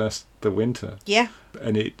food to last the winter. Yeah.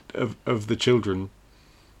 And of the children,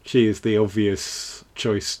 she is the obvious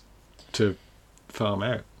choice to farm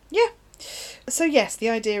out. Yeah. So yes, the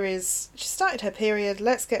idea is she started her period,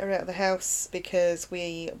 let's get her out of the house because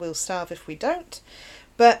we will starve if we don't.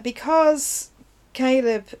 But because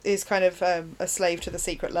Caleb is kind of a slave to the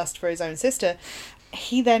secret lust for his own sister,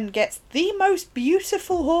 he then gets the most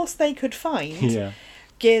beautiful horse they could find,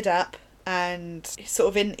 geared up, and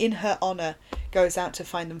sort of in her honour goes out to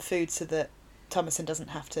find them food so that Thomasin doesn't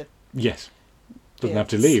have to... Yes, doesn't have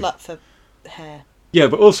to leave. Slut for hair. Yeah,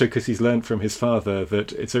 but also because he's learnt from his father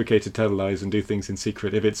that it's okay to tell lies and do things in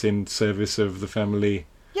secret if it's in service of the family.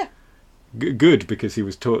 Yeah. Good, because he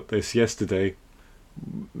was taught this yesterday.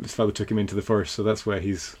 His father took him into the forest, so that's where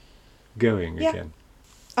he's going again.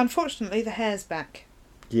 Unfortunately, the hare's back.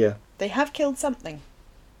 Yeah. They have killed something.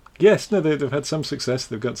 Yes, no, they've had some success.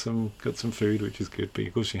 They've got some food, which is good, but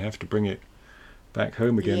of course you have to bring it back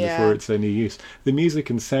home again before it's any use. The music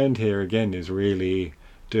and sound here, again, is really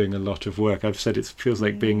doing a lot of work. I've said it feels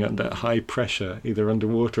like being under high pressure, either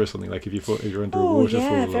underwater or something, like if you're under a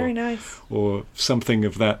waterfall, very nice, or something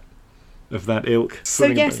of that ilk. So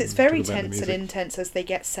yes, it's very tense and intense as they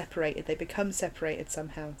get separated. They become separated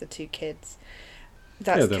somehow, the two kids.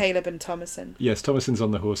 That's Caleb and Thomasin. Yes, Thomasin's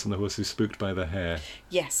on the horse, and the horse is spooked by the hare.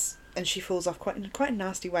 Yes, and she falls off quite a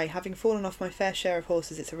nasty way. Having fallen off my fair share of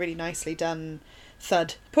horses, it's a really nicely done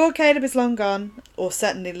thud. Poor Caleb is long gone, or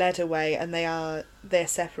certainly led away, and they're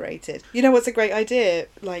separated. You know what's a great idea?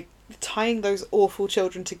 Like, tying those awful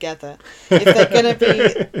children together. If they're going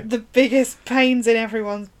to be the biggest pains in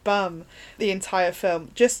everyone's bum the entire film,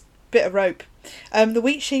 just bit of rope. The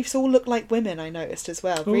wheat sheaves all look like women, I noticed as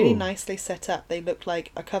well. Ooh. Really nicely set up. They look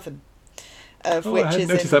like a coven of witches. I hadn't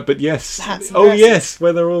noticed that, but yes. Hats yes,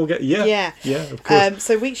 where they're all yeah, of course.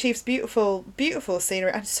 So wheat sheaves, beautiful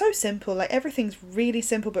scenery, and so simple. Like, everything's really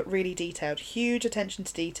simple but really detailed. Huge attention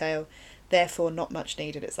to detail. Therefore, not much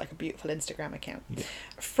needed. It's like a beautiful Instagram account. Yeah.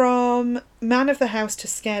 From man of the house to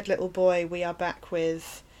scared little boy, we are back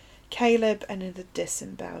with Caleb and the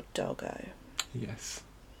disemboweled doggo. Yes.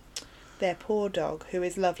 Their poor dog, who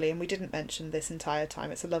is lovely, and we didn't mention this entire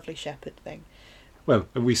time. It's a lovely shepherd thing. Well,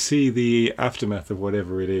 we see the aftermath of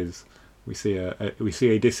whatever it is. We see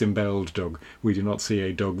a disemboweled dog. We do not see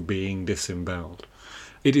a dog being disemboweled.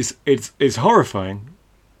 It's horrifying,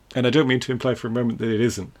 and I don't mean to imply for a moment that it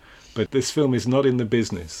isn't. But this film is not in the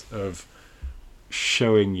business of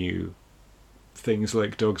showing you things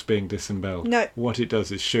like dogs being disemboweled. No. What it does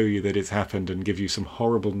is show you that it's happened and give you some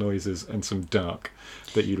horrible noises and some dark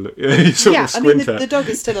that you sort of squint at. The dog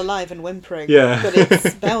is still alive and whimpering, but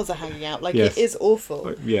its bells are hanging out. Like, yes. It is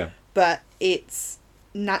awful. Yeah. But it's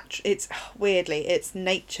weirdly, it's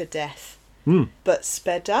nature death. But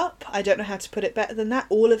sped up. I don't know how to put it better than that.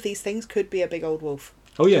 All of these things could be a big old wolf.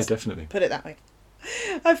 Oh yeah, definitely. Put it that way.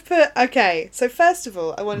 So first of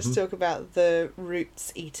all, I wanted to talk about the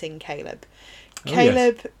roots eating Caleb.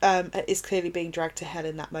 Caleb is clearly being dragged to hell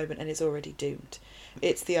in that moment and is already doomed.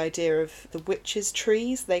 It's the idea of the witches'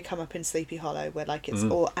 trees. They come up in Sleepy Hollow, where like it's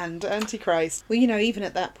and Antichrist. Well, even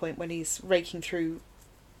at that point when he's raking through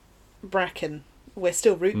bracken, we're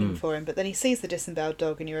still rooting for him. But then he sees the disemboweled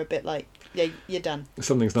dog, and you're a bit like, yeah, you're done.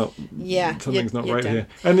 Something's not right done. here.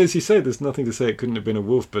 And as you say, there's nothing to say it couldn't have been a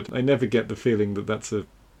wolf. But I never get the feeling that that's a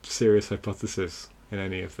serious hypothesis in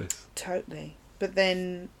any of this. Totally. But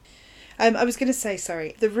then, I was going to say,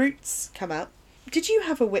 sorry, the roots come up. Did you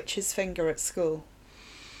have a witch's finger at school?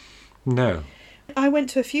 No. I went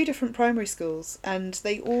to a few different primary schools, and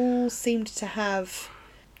they all seemed to have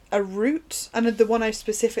a root, and the one I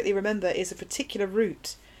specifically remember is a particular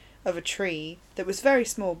root of a tree that was very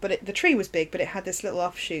small, but the tree was big, but it had this little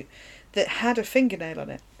offshoot that had a fingernail on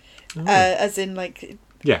it. As in, like,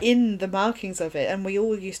 in the markings of it. And we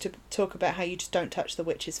all used to talk about how you just don't touch the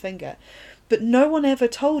witch's finger. But no one ever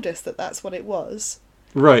told us that that's what it was.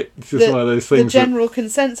 Right. It's just one of those things. The general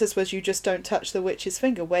consensus was you just don't touch the witch's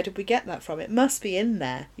finger. Where did we get that from? It must be in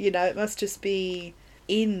there. You know, it must just be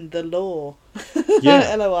in the lore.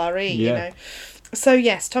 Yeah. Lore, you know. So,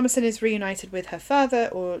 yes, Thomasin is reunited with her father,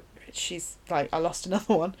 or she's like, I lost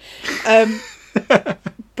another one.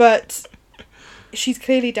 But she's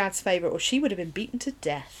clearly Dad's favourite, or she would have been beaten to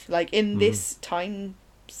death. Like, in this time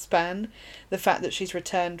span, the fact that she's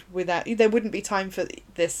returned without... There wouldn't be time for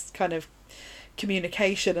this kind of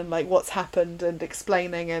communication and, like, what's happened and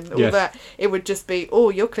explaining and all that. It would just be, oh,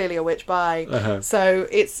 you're clearly a witch, bye. So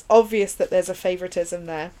it's obvious that there's a favouritism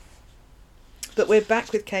there. But we're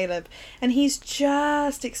back with Caleb, and he's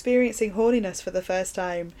just experiencing horniness for the first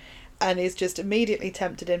time, and is just immediately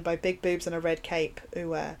tempted in by big boobs and a red cape.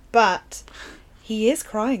 But he is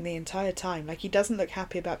crying the entire time. Like, he doesn't look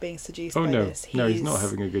happy about being seduced by this. No, he's not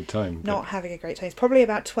having a good time. Not having a great time. He's probably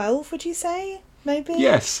about 12, would you say? Maybe?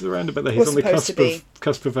 Yes, around about there. He's on the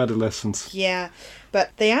cusp of adolescence. Yeah, but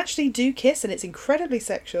they actually do kiss, and it's incredibly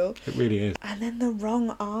sexual. It really is. And then the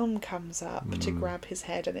wrong arm comes up to grab his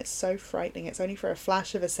head, and it's so frightening. It's only for a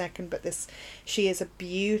flash of a second, but she is a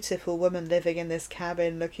beautiful woman living in this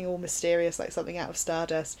cabin, looking all mysterious like something out of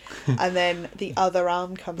Stardust. And then the other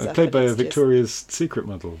arm comes up. Played by a Victoria's Secret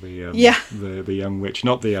model, the young witch,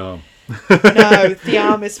 not the arm. No, the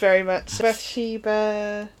arm is very much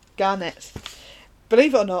Bathsheba Garnett.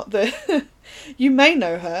 Believe it or not, you may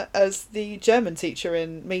know her as the German teacher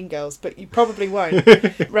in Mean Girls, but you probably won't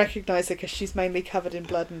recognise her because she's mainly covered in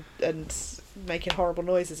blood and making horrible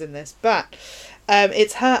noises in this. But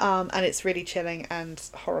it's her arm, and it's really chilling and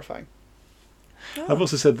horrifying. I've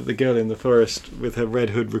also said that the girl in the forest with her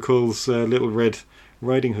red hood recalls Little Red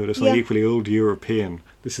Riding Hood, or something equally old European.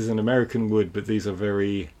 This is an American wood, but these are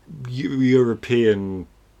very European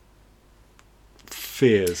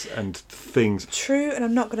fears and things. True, and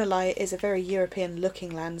I'm not going to lie, it is a very European looking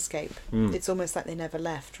landscape. It's almost like they never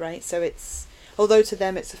left, right? So it's, although to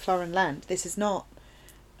them it's a foreign land, this is not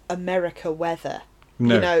America weather, you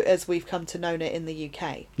know, as we've come to know it in the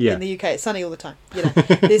UK. In the UK it's sunny all the time, you know.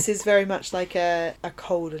 This is very much like a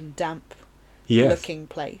cold and damp looking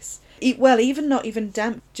place. Even not even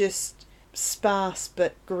damp, just sparse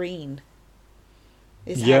but green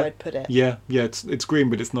is how I'd put it. Yeah, it's green,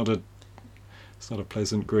 but it's not a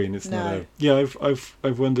pleasant green. It's not a... Yeah,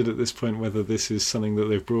 I've wondered at this point whether this is something that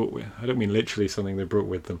they've brought with... I don't mean literally something they brought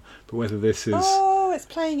with them, but whether this is... Oh, it's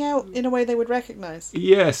playing out in a way they would recognise.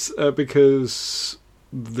 Yes, because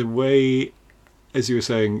the way, as you were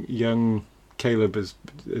saying, young Caleb is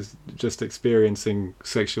just experiencing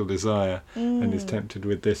sexual desire and is tempted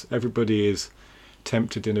with this. Everybody is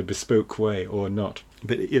tempted in a bespoke way or not.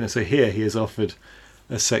 But, you know, so here he is offered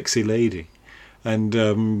a sexy lady.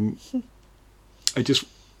 And...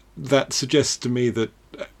 that suggests to me that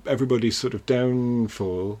everybody's sort of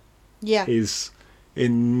downfall is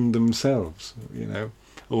in themselves, you know,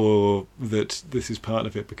 or that this is part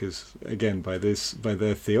of it because, again, by their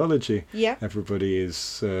theology, everybody is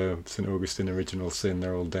St. Augustine, original sin,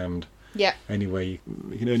 they're all damned. Yeah. Anyway,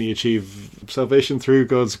 you can only achieve salvation through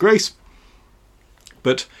God's grace,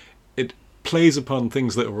 but it plays upon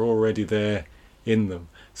things that are already there in them.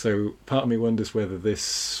 So part of me wonders whether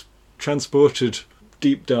this transported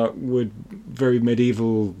deep dark wood, very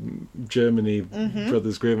medieval Germany,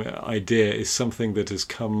 Brothers Grimm idea is something that has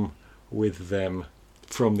come with them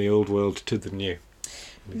from the old world to the new.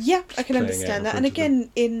 Yeah, I can understand that. And again,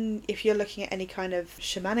 if you're looking at any kind of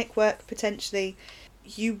shamanic work, potentially,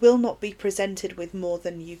 you will not be presented with more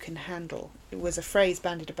than you can handle. It was a phrase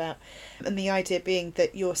bandied about. And the idea being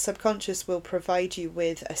that your subconscious will provide you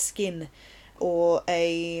with a skin or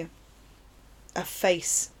a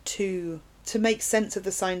face to make sense of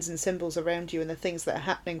the signs and symbols around you and the things that are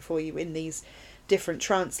happening for you in these different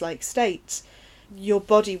trance-like states. Your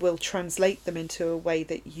body will translate them into a way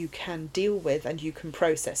that you can deal with and you can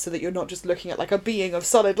process, so that you're not just looking at like a being of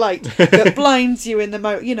solid light that blinds you in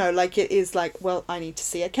the you know, like it is like, well, I need to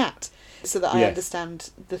see a cat so that I understand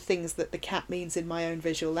the things that the cat means in my own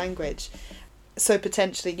visual language. So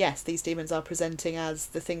potentially, yes, these demons are presenting as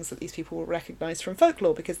the things that these people will recognise from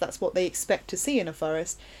folklore, because that's what they expect to see in a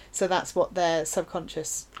forest. So that's what their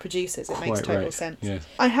subconscious produces. It makes total sense. Yes.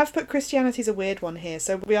 I have put Christianity's a weird one here.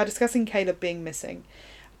 So we are discussing Caleb being missing.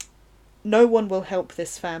 No one will help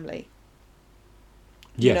this family.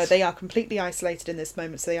 You know, they are completely isolated in this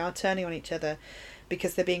moment, so they are turning on each other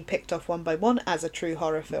because they're being picked off one by one, as a true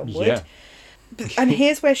horror film would. Yeah. And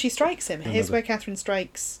here's where she strikes him. Here's where Catherine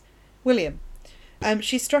strikes William.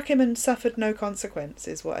 She struck him and suffered no consequence,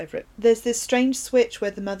 is what I've written. There's this strange switch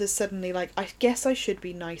where the mother's suddenly like, I guess I should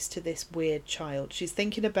be nice to this weird child. She's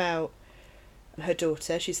thinking about her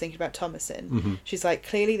daughter. She's thinking about Thomasin. Mm-hmm. She's like,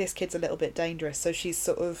 clearly this kid's a little bit dangerous. So she's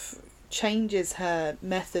sort of changes her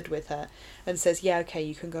method with her and says, yeah, okay,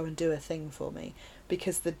 you can go and do a thing for me.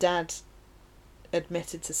 Because the dad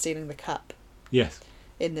admitted to stealing the cup. Yes.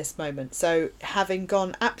 In this moment. So having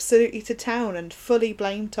gone absolutely to town and fully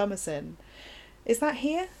blamed Thomasin. Is that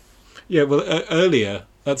here? Yeah, well, earlier,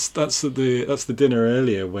 that's the dinner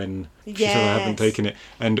earlier when she said, I haven't taken it.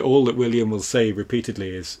 And all that William will say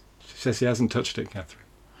repeatedly is, she says he hasn't touched it, Catherine.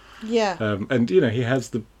 Yeah. And, you know, he has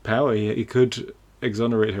the power. He could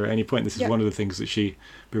exonerate her at any point. This is one of the things that she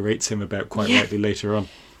berates him about quite rightly later on.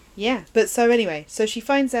 Yeah. But so anyway, so she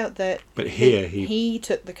finds out that here he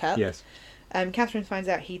took the cup. Yes. Catherine finds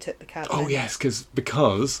out he took the cup. Oh, yes,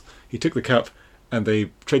 because he took the cup and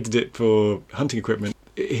they traded it for hunting equipment.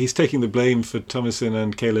 He's taking the blame for Thomasin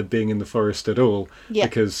and Caleb being in the forest at all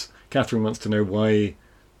because Catherine wants to know why,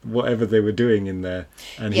 whatever they were doing in there.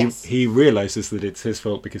 And he realises that it's his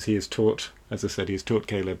fault because he has taught, as I said, he's taught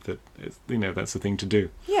Caleb that, you know, that's the thing to do.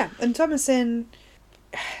 Yeah, and Thomasin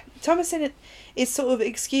is sort of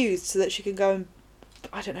excused so that she can go and,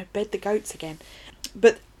 I don't know, bed the goats again.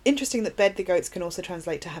 But interesting that bed the goats can also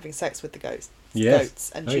translate to having sex with the goats. Yes.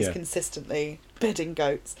 Goats, and she's consistently bedding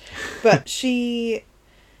goats. But she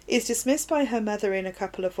is dismissed by her mother in a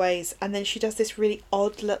couple of ways, and then she does this really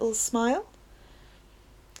odd little smile.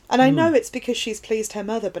 And I know it's because she's pleased her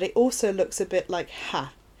mother, but it also looks a bit like,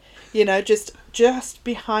 you know, just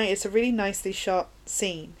behind. It's a really nicely shot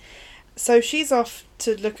scene. So she's off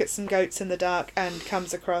to look at some goats in the dark and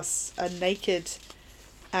comes across a naked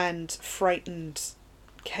and frightened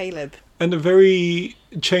Caleb. And a very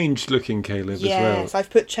changed-looking Caleb as well. Yes,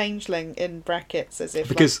 I've put changeling in brackets as if...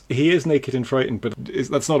 Because he is naked and frightened, but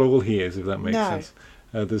that's not all he is, if that makes sense.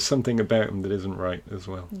 There's something about him that isn't right as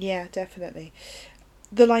well. Yeah, definitely.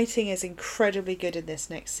 The lighting is incredibly good in this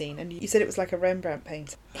next scene, and you said it was like a Rembrandt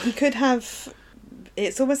painting. He could have...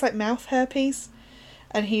 It's almost like mouth herpes,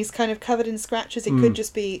 and he's kind of covered in scratches. It could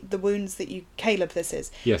just be the wounds that you... Caleb, this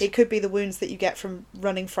is. Yes. It could be the wounds that you get from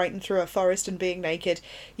running frightened through a forest and being naked.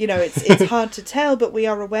 You know, it's hard to tell, but we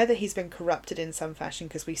are aware that he's been corrupted in some fashion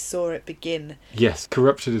because we saw it begin. Yes,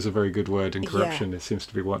 corrupted is a very good word, and corruption it seems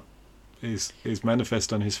to be what is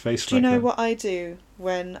manifest on his face. Do you know what I do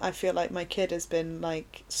when I feel like my kid has been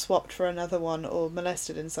like swapped for another one or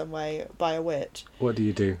molested in some way by a witch? What do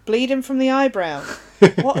you do? Bleed him from the eyebrow.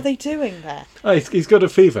 What are they doing there? Oh, he's got a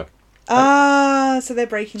fever. So they're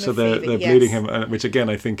breaking the fever. So they're bleeding him, which again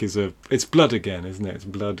I think it's blood again, isn't it? It's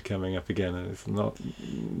blood coming up again, and it's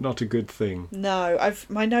not a good thing. No,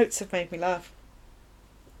 my notes have made me laugh.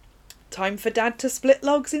 Time for Dad to split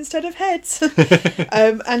logs instead of heads.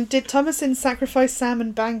 And did Thomasin sacrifice Sam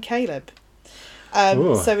and bang Caleb?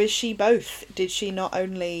 So is she both? Did she not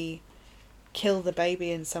only kill the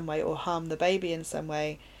baby in some way or harm the baby in some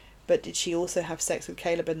way, but did she also have sex with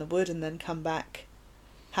Caleb in the wood and then come back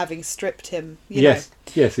having stripped him? Yes,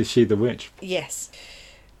 is she the witch? Yes.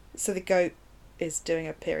 So the goat is doing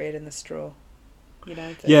a period in the straw. You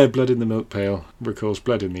know. Blood in the milk pail recalls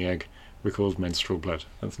blood in the egg. Recalls menstrual blood.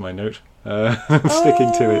 That's my note. I'm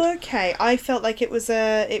sticking to it. Okay, I felt like it was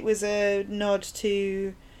a nod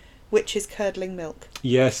to witches curdling milk.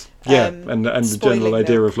 Yes, and the general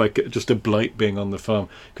idea of like just a blight being on the farm,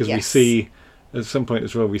 because we see at some point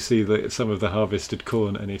as well we see that some of the harvested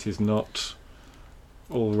corn and it is not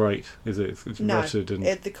all right, is it? It's rotted and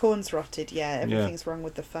the corn's rotted. Yeah, everything's wrong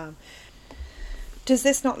with the farm. Does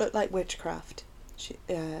this not look like witchcraft?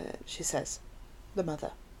 She says, the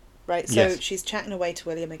mother. Right, so she's chatting away to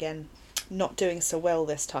William again, not doing so well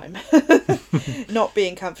this time. Not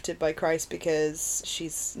being comforted by Christ because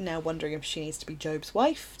she's now wondering if she needs to be Job's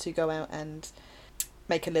wife to go out and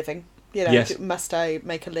make a living. You know, must I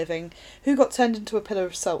make a living? Who got turned into a pillar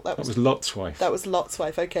of salt? That was Lot's wife. That was Lot's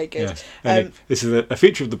wife. Okay, good. Yes. And this is a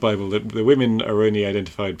feature of the Bible that the women are only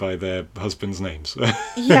identified by their husbands' names.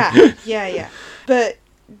 Yeah. But...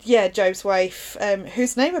 yeah, Job's wife,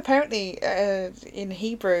 whose name apparently in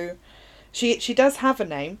Hebrew, she does have a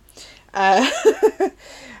name.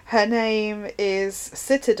 Her name is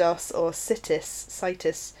Citados or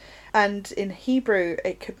Citis, and in Hebrew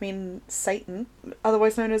it could mean Satan,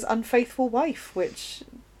 otherwise known as unfaithful wife, which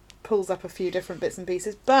pulls up a few different bits and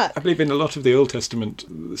pieces. But I believe in a lot of the Old Testament,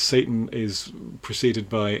 Satan is preceded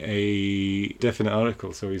by a definite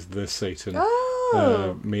article, so he's the Satan. Oh,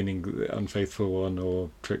 meaning the unfaithful one, or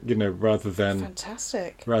rather than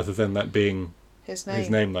fantastic. Rather than that being his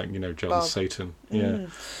name, like John's Bob. Satan. Yeah.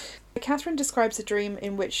 Catherine describes a dream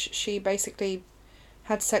in which she basically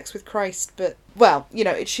had sex with Christ, but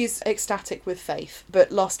she's ecstatic with faith,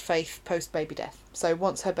 but lost faith post baby death. So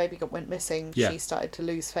once her baby went missing, she started to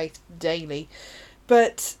lose faith daily.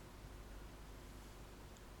 But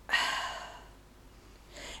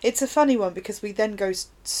it's a funny one because we then go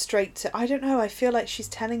straight to, I don't know, I feel like she's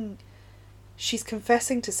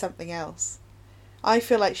confessing to something else. I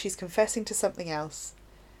feel like she's confessing to something else,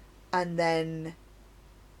 and then,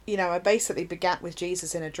 I basically begat with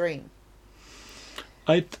Jesus in a dream.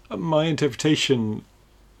 My interpretation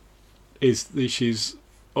is that she's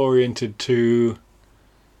oriented to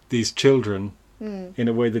these children in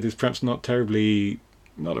a way that is perhaps not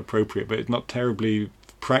appropriate, but it's not terribly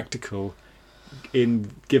practical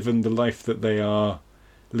given the life that they are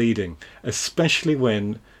leading, especially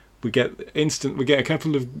when we get a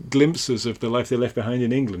couple of glimpses of the life they left behind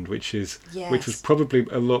in England, which was probably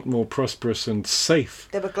a lot more prosperous and safe.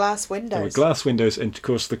 There were glass windows. And of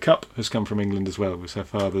course the cup has come from England as well. It was her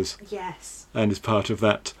father's. Yes. And is part of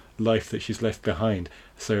that life that she's left behind.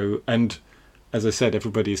 So, and as I said,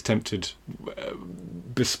 everybody is tempted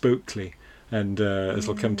bespokely, and as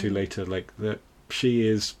I'll come to later, like that she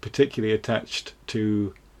is particularly attached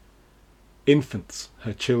to infants,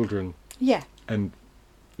 her children. Yeah. And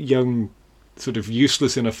young, sort of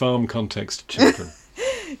useless in a farm context children.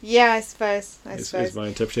 Yeah, I suppose. Is my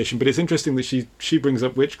interpretation. But it's interesting that she brings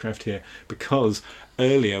up witchcraft here, because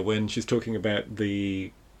earlier when she's talking about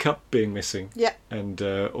the cup being missing, and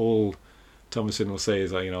all Thomasin will say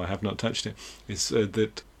is, I have not touched it, is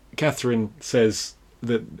that Catherine says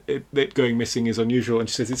that it going missing is unusual, and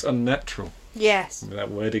she says it's unnatural. Yes. That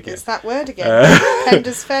word again. It's that word again.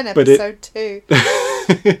 Penda's Fen, episode 2.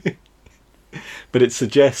 But it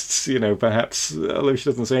suggests, perhaps, although she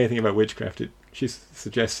doesn't say anything about witchcraft, she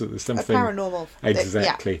suggests that there's something... A paranormal.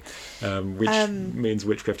 Exactly. Which means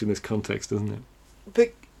witchcraft in this context, doesn't it?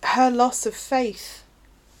 But her loss of faith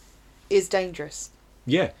is dangerous.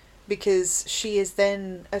 Yeah. Because she is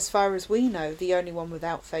then, as far as we know, the only one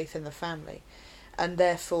without faith in the family. And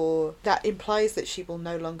therefore, that implies that she will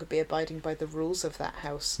no longer be abiding by the rules of that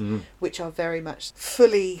house, which are very much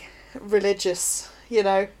fully religious,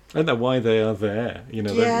 I don't know why they are there.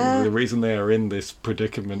 The reason they are in this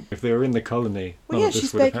predicament. If they were in the colony, none of this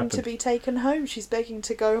she's would have begging happened. to be taken home. She's begging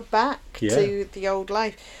to go back to the old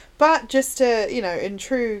life. But just to, in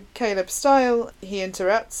true Caleb style, he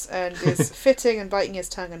interrupts and is fitting and biting his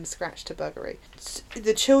tongue and scratch to buggery.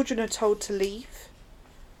 The children are told to leave,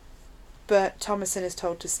 but Thomasin is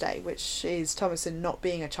told to stay, which is Thomasin not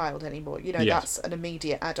being a child anymore. That's an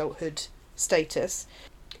immediate adulthood status.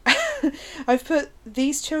 I've put,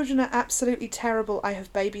 these children are absolutely terrible. I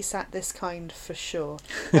have babysat this kind for sure.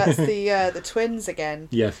 That's the twins again.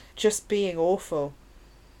 Yes. Just being awful.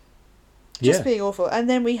 Being awful. And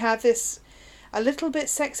then we have this a little bit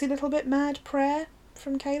sexy, little bit mad prayer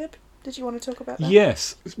from Caleb. Did you want to talk about that?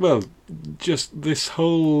 Yes. Well, just this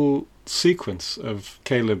whole sequence of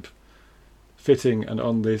Caleb fitting and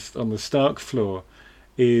on the Stark floor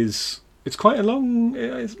it's quite a long,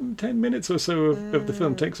 10 minutes or so of the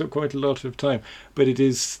film, takes up quite a lot of time. But it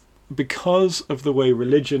is because of the way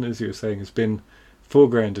religion, as you were saying, has been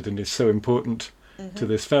foregrounded and is so important to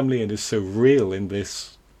this family and is so real in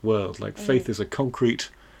this world. Like faith is a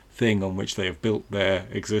concrete thing on which they have built their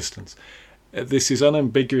existence. This is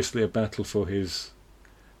unambiguously a battle for his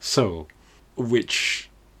soul, which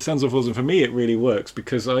sounds awful, and for me it really works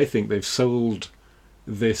because I think they've sold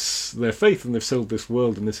their faith, and they've sold this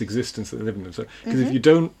world and this existence that they live in. Because if you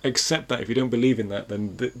don't accept that, if you don't believe in that,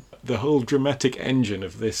 then the whole dramatic engine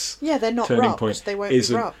of this they're not turning rocked. point They won't be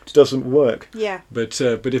rocked. Doesn't work. Yeah. But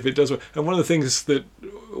if it does work, and one of the things that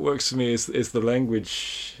works for me is the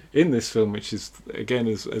language in this film, which is, again,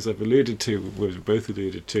 as I've alluded to, we've both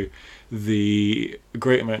alluded to, the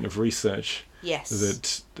great amount of research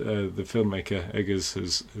that the filmmaker Eggers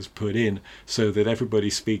has put in, so that everybody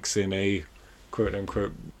speaks in a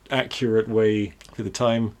quote-unquote accurate way for the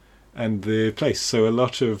time and the place. So a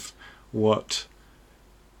lot of what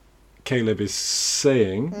Caleb is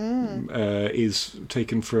saying is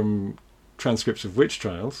taken from transcripts of witch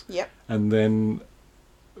trials. Yep. And then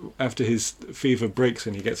after his fever breaks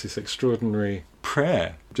and he gets this extraordinary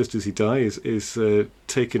prayer, just as he dies, is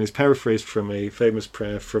paraphrased from a famous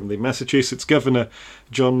prayer from the Massachusetts governor,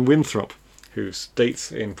 John Winthrop, who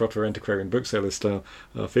dates in proper antiquarian bookseller style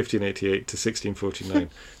 1588 to 1649.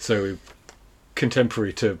 So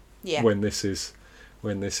contemporary to when this is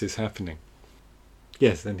happening.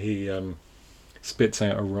 Yes, and he spits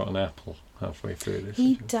out a rotten apple halfway through this.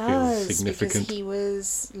 He does, significant. because he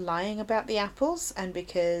was lying about the apples, and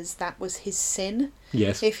because that was his sin,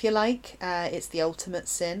 yes, if you like. It's the ultimate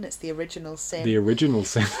sin. It's the original sin. The original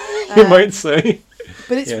sin, you might say.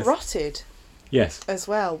 But it's rotted. Yes. As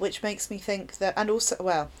well, which makes me think that, and also,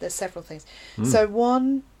 well, there's several things. So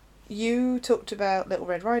one, you talked about Little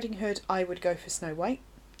Red Riding Hood. I would go for Snow White.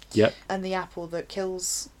 Yep. And the apple that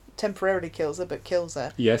temporarily kills her, but kills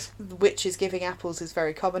her. Yes. Witches giving apples is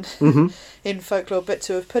very common in folklore, but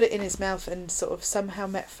to have put it in his mouth and sort of somehow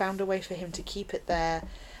found a way for him to keep it there,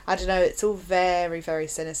 I don't know, it's all very, very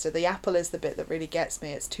sinister. The apple is the bit that really gets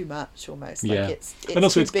me. It's too much, almost. Yeah. Like it's and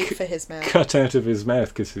also too big for his mouth. Cut out of his mouth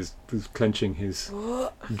because he's clenching his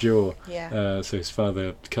jaw. Yeah. So his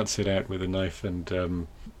father cuts it out with a knife, and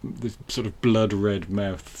the sort of blood-red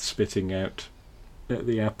mouth spitting out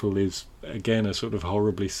the apple is, again, a sort of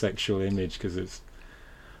horribly sexual image because it's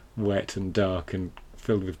wet and dark and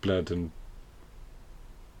filled with blood. And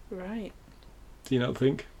right. Do you not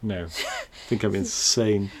think? No. I think I'm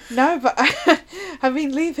insane. No, but I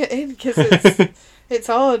mean, leave it in because it's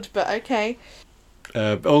odd, but okay.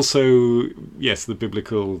 Also, yes, the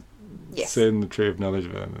biblical yes. sin, the tree of knowledge.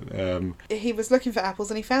 He was looking for apples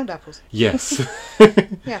and he found apples. Yes.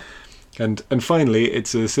 Yeah. And finally,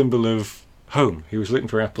 it's a symbol of home. He was looking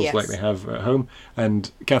for apples yes. like they have at home,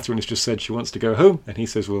 and Catherine has just said she wants to go home, and he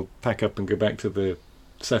says, we'll pack up and go back to the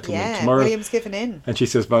settlement tomorrow. William's given in. And she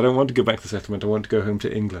says, but I don't want to go back to the settlement, I want to go home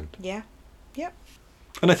to England. Yeah. Yep.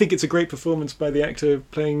 And I think it's a great performance by the actor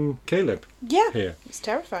playing Caleb. Yeah. Here. It's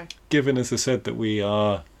terrifying. Given, as I said, that we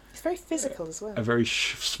are... It's very physical as well. A very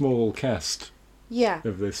small cast yeah.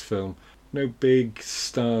 of this film. No big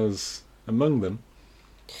stars among them.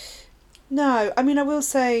 No, I mean, I will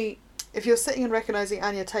say, if you're sitting and recognising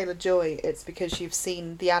Anya Taylor-Joy, it's because you've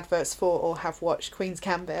seen the adverts for or have watched Queen's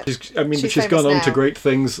Gambit. She's gone on to great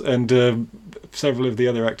things, and several of the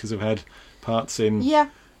other actors have had parts in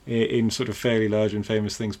sort of fairly large and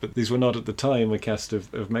famous things, but these were not at the time a cast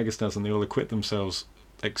of megastars, and they all acquit themselves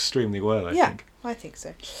extremely well, I think. Yeah, I think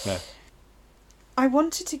so. Yeah. I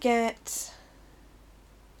wanted to get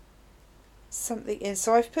something in,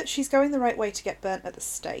 so I've put she's going the right way to get burnt at the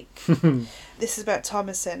stake. This is about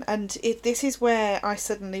Thomasin, and this is where I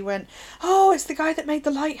suddenly went, oh, it's the guy that made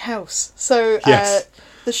The Lighthouse. So yes.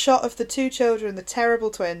 The shot of the two children, the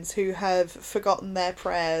terrible twins who have forgotten their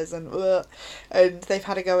prayers and they've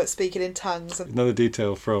had a go at speaking in tongues. Another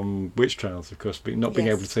detail from witch trials, of course, but not being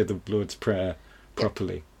able to say the Lord's Prayer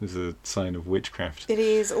properly is a sign of witchcraft. It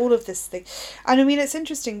is, all of this thing. And I mean, it's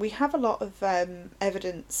interesting, we have a lot of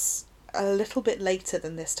evidence a little bit later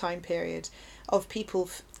than this time period of people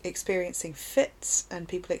experiencing fits and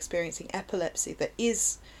people experiencing epilepsy that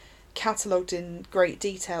is catalogued in great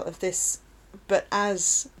detail of this, but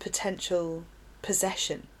as potential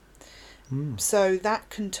possession. So that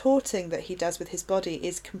contorting that he does with his body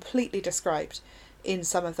is completely described in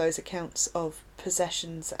some of those accounts of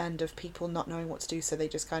possessions and of people not knowing what to do, so they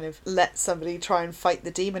just kind of let somebody try and fight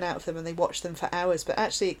the demon out of them and they watch them for hours, but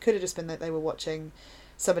actually it could have just been that they were watching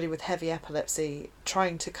somebody with heavy epilepsy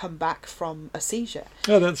trying to come back from a seizure.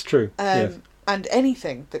 Oh, that's true. Yes. And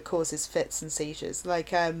anything that causes fits and seizures,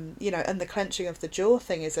 like and the clenching of the jaw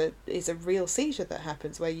thing is a real seizure that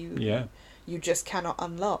happens where you just cannot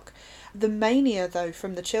unlock. The mania though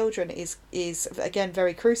from the children is again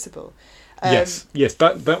very Crucible. Yes,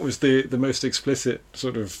 that was the most explicit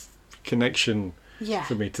sort of connection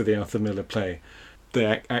for me to the Arthur Miller play.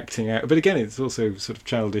 The acting out, but again, it's also sort of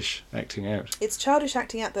childish acting out. It's childish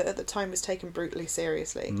acting out that at the time was taken brutally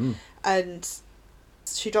seriously, and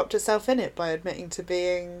she dropped herself in it by admitting to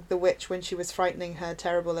being the witch when she was frightening her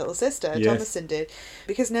terrible little sister. Yes. Thomasin did,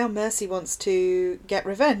 because now Mercy wants to get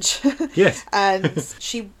revenge. Yes, and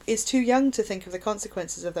she is too young to think of the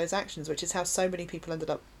consequences of those actions, which is how so many people ended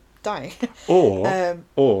up dying.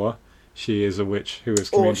 Or she is a witch who has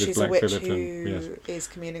communed with Black Phillip. Or she's a witch who is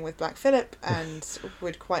communing with Black Phillip and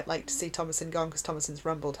would quite like to see Thomasin gone because Thomasin's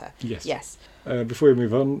rumbled her. Yes. Before we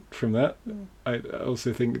move on from that, I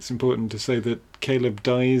also think it's important to say that Caleb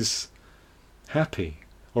dies happy,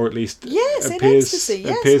 or at least appears in ecstasy.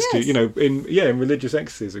 to. In religious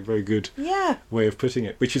ecstasy is a very good way of putting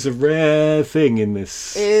it, which is a rare thing in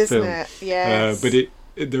this film. Isn't it? Yes. But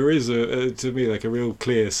there is to me like a real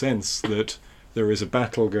clear sense that there is a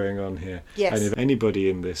battle going on here. Yes. And if anybody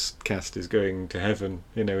in this cast is going to heaven,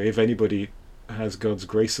 if anybody has God's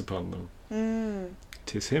grace upon them,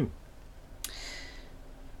 'tis him.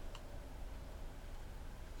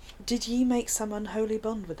 Did ye make some unholy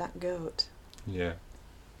bond with that goat? Yeah.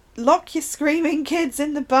 Lock your screaming kids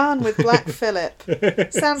in the barn with Black Phillip.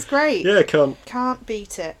 Sounds great. Yeah, can't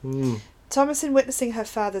beat it. Thomasin witnessing her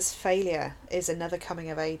father's failure is another coming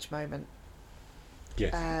of age moment.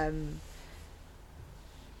 Yes.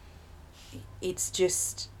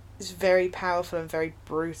 It's very powerful and very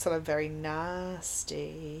brutal and very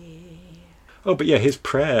nasty. Oh, but yeah, his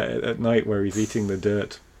prayer at night where he's eating the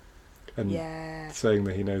dirt and saying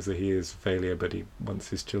that he knows that he is a failure, but he wants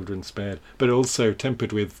his children spared. But also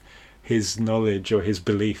tempered with his knowledge or his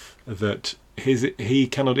belief that he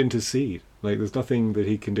cannot intercede. Like, there's nothing that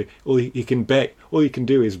he can do. All he can beg. All he can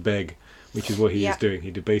do is beg, which is what he is doing.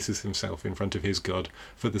 He debases himself in front of his God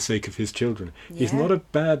for the sake of his children. Yeah. He's not a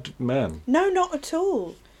bad man. No, not at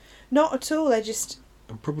all. Not at all.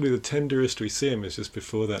 And probably the tenderest we see him is just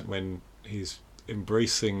before that, when he's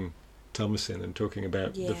embracing Thomasin and talking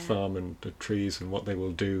about the farm and the trees and what they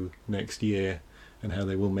will do next year and how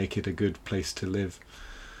they will make it a good place to live.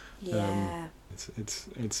 Yeah.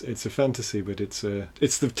 It's a fantasy, but it's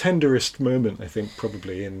the tenderest moment, I think,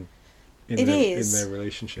 probably in their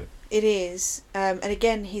relationship. It is. And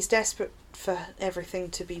again, he's desperate for everything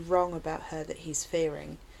to be wrong about her that he's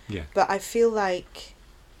fearing. Yeah. But I feel like...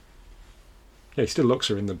 Yeah, he still locks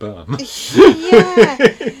her in the barn.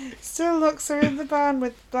 Still locks her in the barn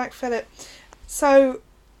with Black Phillip. So,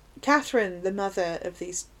 Catherine, the mother of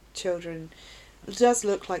these children, does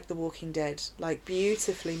look like The Walking Dead. Like,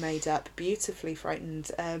 beautifully made up, beautifully frightened.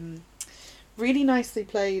 Really nicely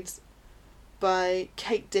played by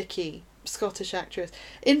Kate Dickie, Scottish actress,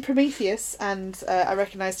 in Prometheus, and I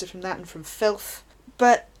recognised her from that and from Filth.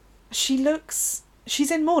 But she's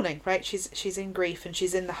in mourning, right? She's in grief, and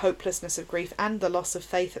she's in the hopelessness of grief and the loss of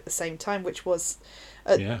faith at the same time, which was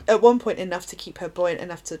at one point enough to keep her buoyant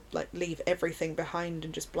enough to like leave everything behind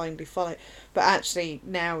and just blindly follow. But actually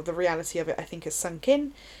now the reality of it, I think, has sunk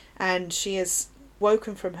in, and she is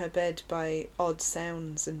woken from her bed by odd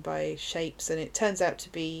sounds and by shapes, and it turns out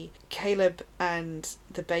to be Caleb and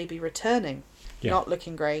the baby returning, not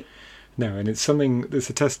looking great. No, and it's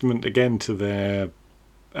a testament again to their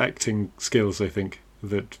acting skills, I think,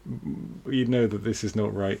 that you know that this is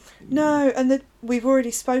not right. No, and we've already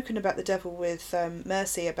spoken about the devil with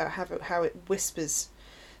Mercy, about how it whispers.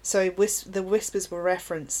 So the whispers were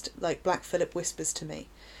referenced, like Black Phillip whispers to me,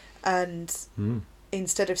 and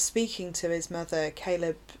instead of speaking to his mother,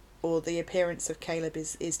 Caleb, or the appearance of Caleb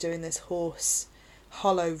is doing this hoarse,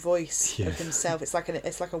 hollow voice of himself. It's like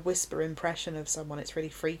a whisper impression of someone. It's really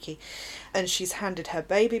freaky. And she's handed her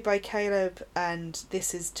baby by Caleb, and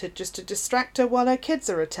this is to distract her while her kids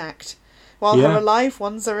are attacked, while her alive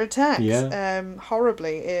ones are attacked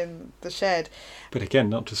horribly in the shed. But again,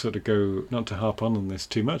 not to harp on this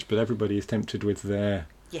too much, but everybody is tempted with their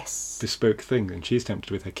bespoke thing, and she's tempted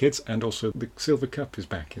with her kids, and also the silver cup is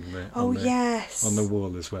back in there on the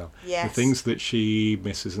wall as well. The things that she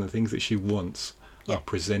misses and the things that she wants are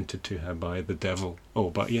presented to her by the devil.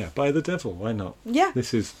 By the devil. Why not? Yeah.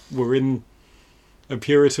 We're in a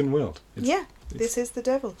Puritan world. This is the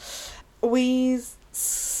devil. We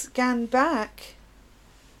scan back,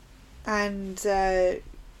 and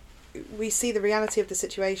we see the reality of the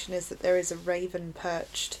situation is that there is a raven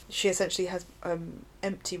perched. She essentially has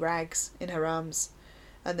empty rags in her arms,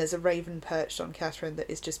 and there's a raven perched on Catherine that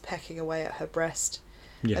is just pecking away at her breast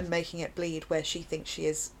and making it bleed where she thinks she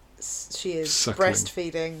is suckling,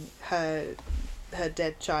 breastfeeding her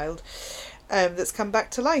dead child that's come back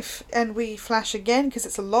to life. And we flash again, because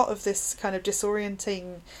it's a lot of this kind of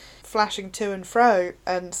disorienting flashing to and fro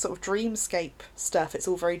and sort of dreamscape stuff. It's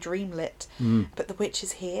all very dream-lit. But the witch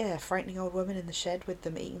is here, frightening old woman in the shed with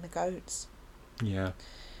them, eating the goats. Yeah.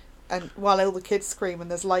 And while all the kids scream and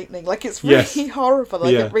there's lightning, like, it's really horrible.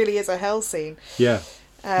 Like, it really is a hell scene. Yeah.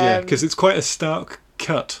 Because it's quite a stark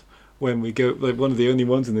cut when we go, like, one of the only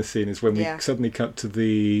ones in this scene is when we suddenly cut to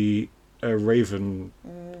the raven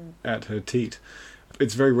at her teat.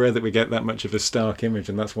 It's very rare that we get that much of a stark image,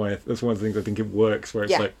 and that's one of the things I think it works, where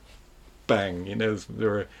it's like, bang,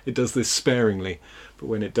 it does this sparingly, but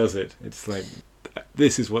when it does it, it's like,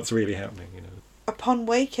 this is what's really happening, Upon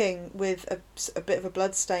waking with a bit of a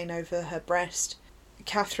blood stain over her breast,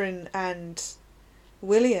 Catherine and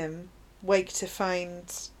William wake to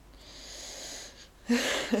find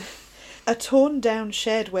a torn down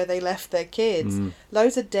shed where they left their kids,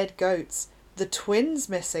 loads of dead goats, the twins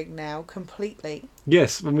missing now completely.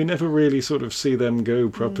 Yes, and we never really sort of see them go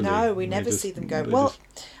properly. No, we never see them go. Well,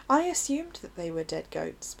 I assumed that they were dead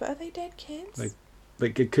goats, but are they dead kids?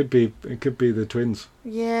 It could be the twins.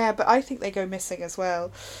 Yeah, but I think they go missing as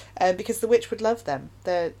well, because the witch would love them.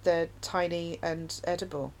 They're tiny and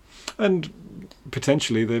edible. And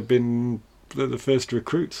potentially they've been the first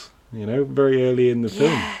recruits, very early in the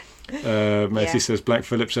film. Mercy says, Black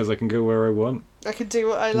Phillip says, I can go where I want. I can do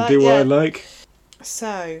what I like. What I like.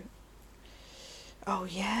 So, Oh,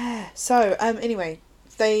 yeah. So, anyway,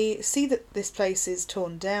 they see that this place is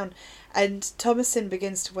torn down, and Thomasin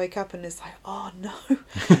begins to wake up and is like, oh, no.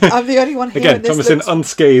 I'm the only one here. Again, and this Thomasin looks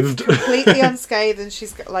unscathed. completely unscathed, and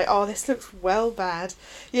she's like, oh, this looks well bad,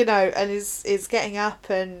 and is getting up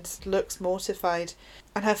and looks mortified.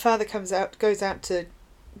 And her father goes out to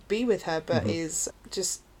be with her, but is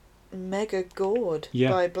just mega gored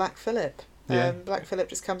by Black Phillip. Black Phillip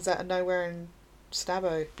just comes out of nowhere and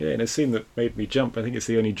stabbo. Yeah, in a scene that made me jump. I think it's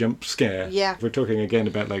the only jump scare. Yeah. We're talking again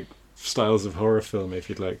about like styles of horror film, if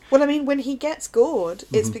you'd like. Well, I mean, when he gets gored,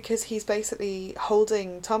 it's because he's basically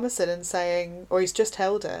holding Thomasin and saying, or he's just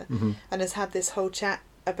held her, and has had this whole chat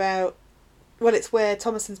about, well, it's where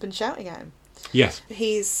Thomasin's been shouting at him. Yes.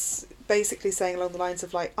 He's basically saying along the lines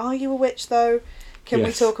of like, are you a witch though? Can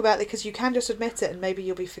we talk about it? Because you can just admit it and maybe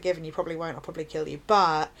you'll be forgiven. You probably won't. I'll probably kill you.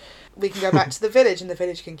 But we can go back to the village and the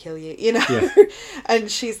village can kill you, Yeah.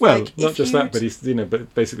 And she's well, like... not just that, but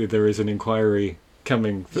but basically there is an inquiry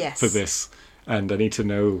coming for this, and I need to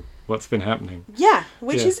know what's been happening. Yeah,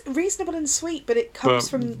 which is reasonable and sweet, but it comes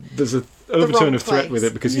from there's an overtone of threat with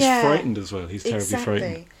it because he's frightened as well. He's terribly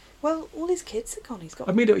frightened. Well, all his kids are gone. He's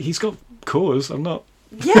got cause. I'm not...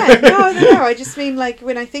 Yeah, no. I just mean, like,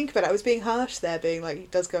 when I think about it, I was being harsh there, being like, he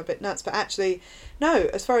does go a bit nuts. But actually, no,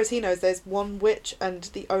 as far as he knows, there's one witch, and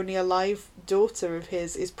the only alive daughter of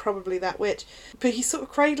his is probably that witch. But he's sort of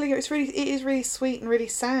cradling her. It is really sweet and really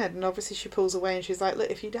sad. And obviously she pulls away and she's like,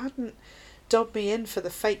 look, if you hadn't dobbed me in for the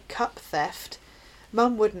fake cup theft,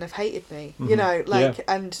 Mum wouldn't have hated me,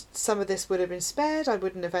 and some of this would have been spared. I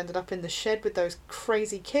wouldn't have ended up in the shed with those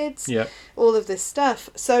crazy kids. Yeah. All of this stuff.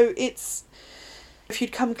 So it's... If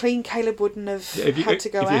you'd come clean, Caleb wouldn't have had to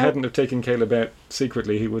go out. If you hadn't have taken Caleb out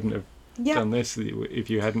secretly, he wouldn't have done this. If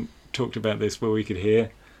you hadn't talked about this where we could hear,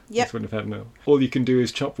 this wouldn't have happened. All you can do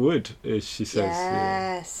is chop wood, as she says.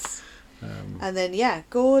 Yes. And then,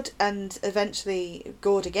 gored, and eventually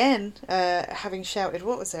gored again, having shouted,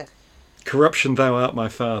 what was it? Corruption, thou art my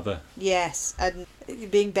father. Yes, and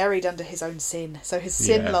being buried under his own sin. So his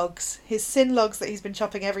sin logs that he's been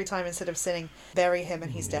chopping every time instead of sinning, bury him,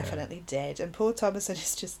 and he's definitely dead. And poor Thomasin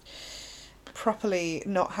is just properly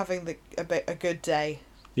not having a good day,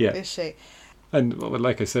 is she? And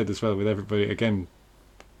like I said as well, with everybody, again,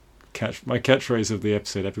 my catchphrase of the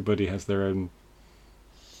episode, everybody has their own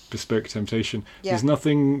bespoke temptation. Yeah. There's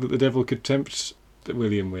nothing that the devil could tempt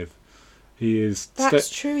William with. He is... That's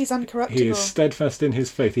true, he's uncorruptible. He is steadfast in his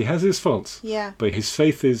faith. He has his faults, but his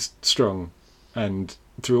faith is strong. And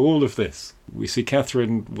through all of this, we see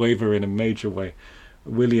Catherine waver in a major way.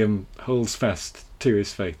 William holds fast to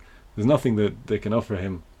his faith. There's nothing that they can offer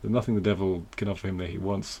him. There's nothing the devil can offer him that he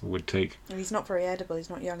once would take. He's not very edible. He's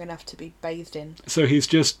not young enough to be bathed in. So he's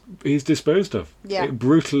disposed of. Yeah.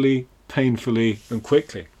 Brutally, painfully, and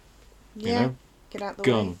quickly. Yeah. Get out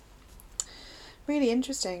the way. Really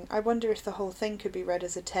interesting. I wonder if the whole thing could be read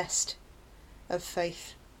as a test of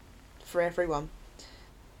faith for everyone.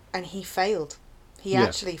 And he failed. He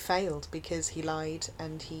actually failed because he lied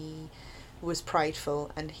and he was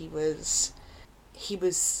prideful and he was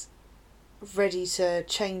ready to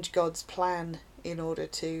change God's plan in order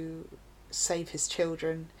to save his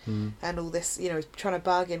children and all this, trying to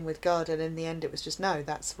bargain with God, and in the end it was just, no,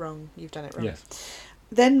 that's wrong, you've done it wrong. Yes.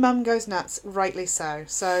 Then Mum goes nuts, rightly so.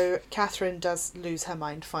 So Catherine does lose her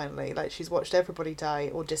mind finally. Like, she's watched everybody die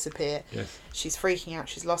or disappear. Yes. She's freaking out.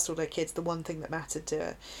 She's lost all her kids, the one thing that mattered to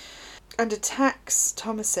her. And attacks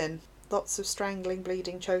Thomasin. Lots of strangling,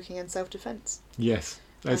 bleeding, choking and self-defence. Yes.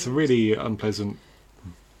 It's a really unpleasant...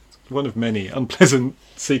 one of many unpleasant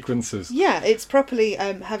sequences. Yeah, it's properly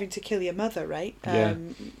having to kill your mother, right?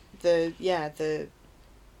 And get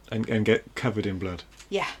covered in blood.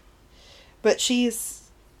 Yeah. But she is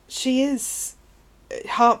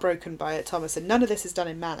heartbroken by it, Thomasin. None of this is done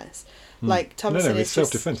in malice. Like, Thomasin is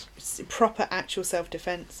self-defense. Proper actual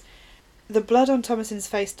self-defense. The blood on Thomasin's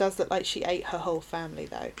face does look like she ate her whole family,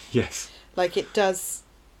 though. Yes. Like, it doesn't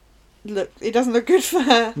look good for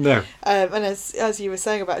her. No. And as you were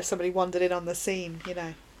saying about if somebody wandered in on the scene,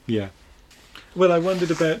 Yeah. Well, I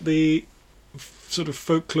wondered about the sort of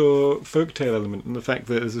folktale element, and the fact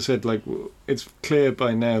that, as I said, like, it's clear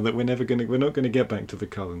by now that we're not going to get back to the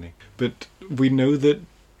colony. But we know that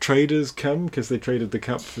traders come because they traded the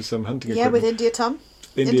cup for some hunting equipment. Yeah, with India Tom.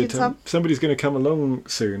 Indian Tom. Somebody's going to come along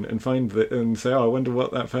soon and find that and say, "Oh, I wonder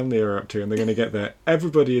what that family are up to," and they're going to get there.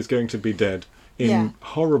 Everybody is going to be dead in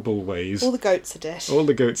horrible ways. All the goats are dead. All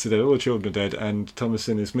the goats are dead. All the children are dead, and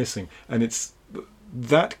Thomasin is missing. And it's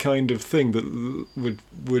that kind of thing that would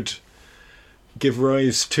give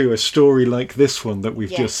rise to a story like this one that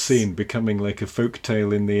we've Yes. just seen, becoming like a folk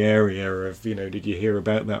tale in the area of, did you hear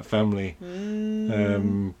about that family?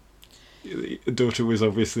 The daughter was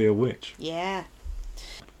obviously a witch. Yeah.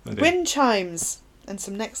 Wind chimes and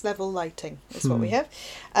some next level lighting is what we have.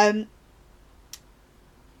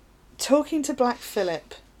 Talking to Black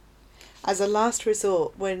Phillip as a last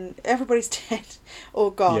resort when everybody's dead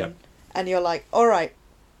or gone, and you're like, all right,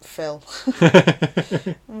 Phil,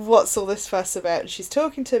 what's all this fuss about? And she's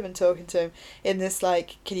talking to him in this,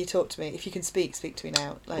 like, can you talk to me? If you can speak to me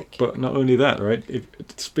now. Like, but not only that, right?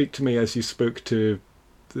 Speak to me as you spoke to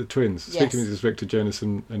the twins. Yes. Speak to me as you spoke to Jonas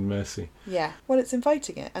and Mercy. Yeah. Well, it's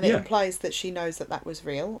inviting it, and it implies that she knows that was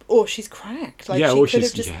real, or she's cracked. Like, she could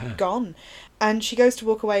have just gone. And she goes to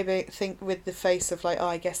walk away, with the face of like, oh,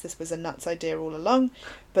 I guess this was a nuts idea all along.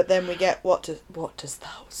 But then we get, what does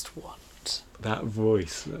thou want? That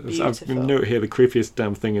voice. Beautiful. I've been note here the creepiest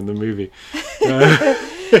damn thing in the movie.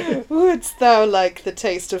 Wouldst thou like the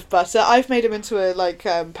taste of butter? I've made him into a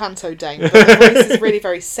panto dame, but the voice is really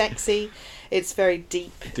very sexy. It's very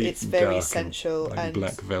deep. It's very sensual and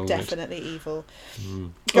black velvet. Definitely evil.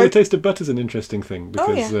 The taste of butter is an interesting thing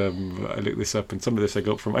because I looked this up, and some of this I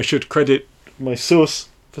got from. I should credit my source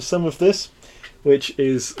for some of this, which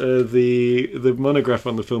is the monograph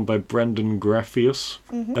on the film by Brandon Graffius,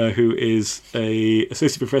 who is a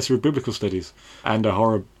associate professor of biblical studies and a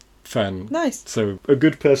horror fan. Nice. So a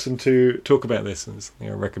good person to talk about this, and something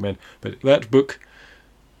I recommend. But that book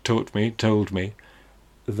told me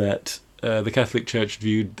that the Catholic Church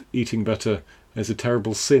viewed eating butter as a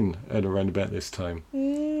terrible sin at around about this time.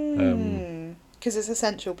 Because it's a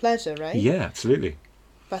sensual pleasure, right? Yeah, absolutely.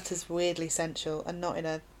 Butter's weirdly sensual, and not in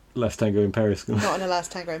a Last Tango in Paris. not in a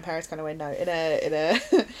Last Tango in Paris kind of way. No, in a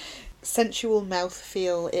sensual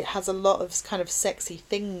mouthfeel. It has a lot of kind of sexy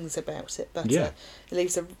things about it. Butter. Yeah. It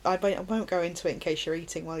leaves a. I won't go into it in case you're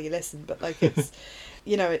eating while you listen, but like it's,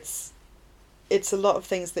 it's a lot of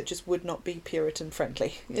things that just would not be Puritan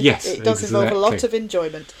friendly. It does involve a lot of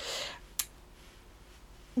enjoyment.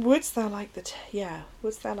 Wouldst thou like the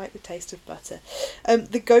taste of butter?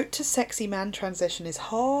 The goat to sexy man transition is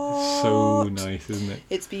hot. So nice, isn't it?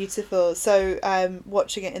 It's beautiful. So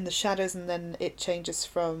watching it in the shadows, and then it changes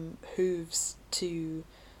from hooves to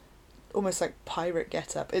almost like pirate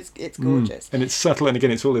get-up. It's gorgeous. And it's subtle, and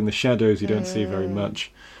again, it's all in the shadows. You don't see very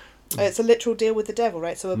much. It's a literal deal with the devil,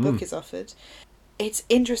 right? So a book is offered. It's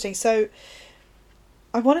interesting. So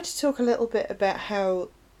I wanted to talk a little bit about how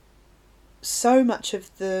so much of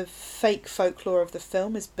the fake folklore of the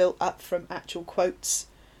film is built up from actual quotes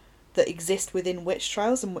that exist within witch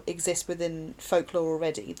trials and exist within folklore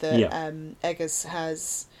already that Eggers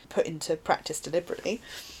has put into practice deliberately.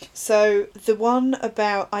 So the one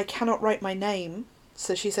about I cannot write my name,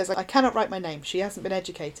 so she says, I cannot write my name. She hasn't been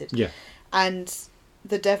educated. Yeah. And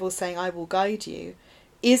the devil saying, I will guide you,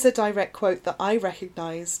 is a direct quote that I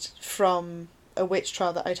recognised from a witch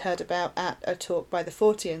trial that I'd heard about at a talk by the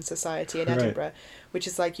Fortean Society in Edinburgh, which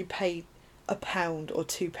is like you pay £1 or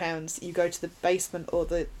 £2, you go to the basement or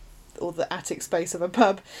the attic space of a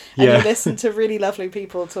pub, and you listen to really lovely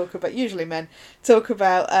people talk about, usually men, talk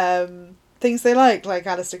about things they like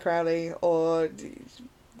Aleister Crowley or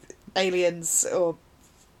aliens or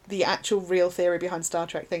the actual real theory behind Star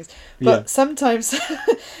Trek things. But sometimes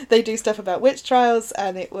they do stuff about witch trials,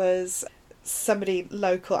 and it was somebody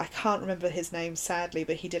local, I can't remember his name sadly,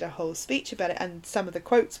 but he did a whole speech about it, and some of the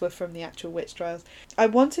quotes were from the actual witch trials. I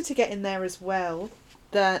wanted to get in there as well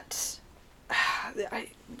that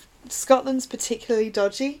Scotland's particularly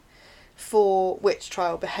dodgy for witch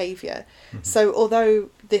trial behaviour. So although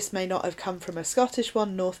this may not have come from a Scottish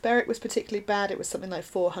one, North Berwick was particularly bad. It was something like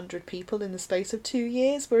 400 people in the space of 2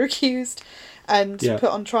 years were accused and put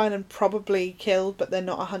on trial and probably killed, but they're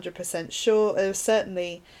not 100% sure. They were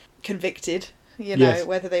certainly convicted,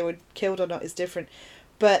 whether they were killed or not is different.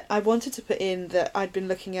 But I wanted to put in that I'd been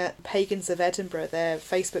looking at Pagans of Edinburgh, their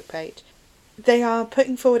Facebook page. They are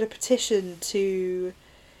putting forward a petition to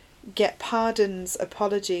get pardons,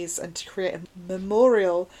 apologies, and to create a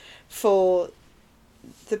memorial for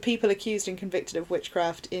the people accused and convicted of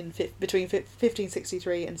witchcraft in between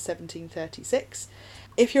 1563 and 1736.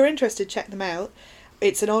 If you're interested, check them out.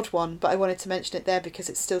 It's an odd one, but I wanted to mention it there because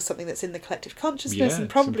it's still something that's in the collective consciousness, and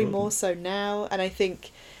probably more so now. And I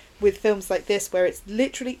think with films like this, where it's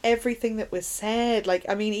literally everything that was said,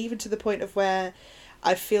 even to the point of where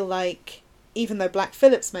I feel like, even though Black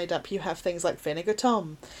Phillip's made up, you have things like Vinegar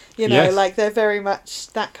Tom, they're very much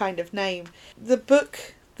that kind of name. The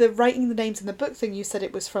book, the writing the names in the book thing, you said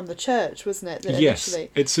it was from the church, wasn't it? Yes,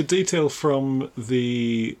 it's a detail from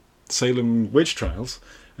the Salem witch trials.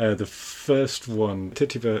 The first one,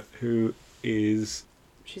 Tituba, who is...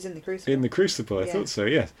 She's in the Crucible. In the Crucible, I thought so,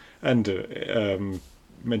 yes. And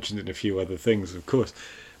mentioned in a few other things, of course.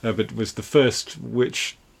 But was the first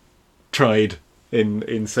witch tried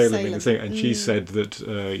in Salem. In the thing. And she said that,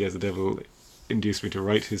 the devil induced me to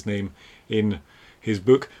write his name in his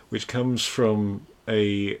book, which comes from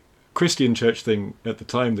a Christian church thing at the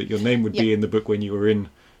time, that your name would be in the book when you were in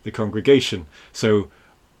the congregation. So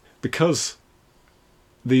because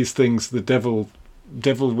these things, the devil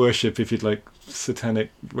worship, if you'd like,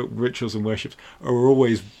 satanic rituals and worships, are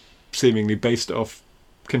always seemingly based off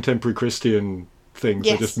contemporary Christian things.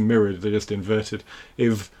 They're just mirrored, they're just inverted.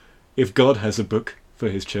 If God has a book for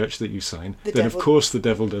his church that you sign, then of course the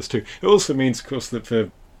devil does too. It also means, of course, that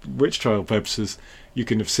for witch trial purposes, you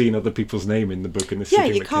can have seen other people's name in the book. And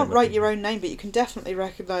you can't write your own name, but you can definitely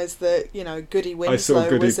recognise that, Goody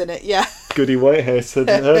Winslow was in it. Yeah, Goody Whitehouse, her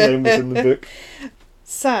name was in the book.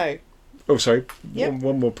 So... Oh, sorry.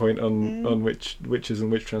 One more point on witches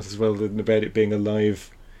and witch trials as well, and about it being a live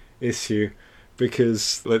issue,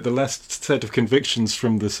 because like the last set of convictions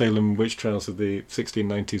from the Salem witch trials of the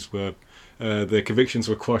 1690s were the convictions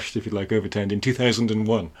were quashed, if you like, overturned in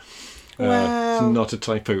 2001. Wow. It's not a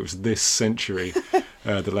typo. It was this century.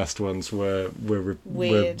 The last ones were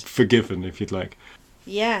forgiven, if you'd like.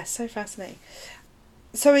 Yeah, so fascinating.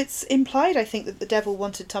 So it's implied, I think, that the devil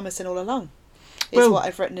wanted Thomasin all along. Is what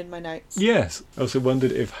I've written in my notes. Yes. I also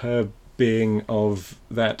wondered if her being of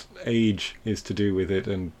that age is to do with it,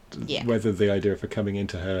 and whether the idea of her coming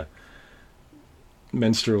into her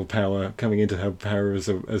menstrual power, coming into her power as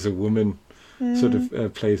a woman, sort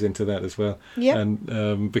of plays into that as well. Yeah.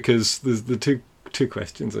 And because there's the two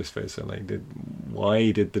questions, I suppose. So like,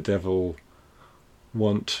 why did the devil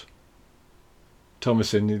want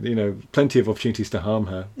Thomasin? Plenty of opportunities to harm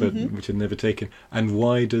her, but which are never taken. And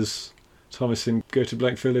why does Thomasin go to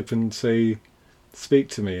Black Phillip and say, "Speak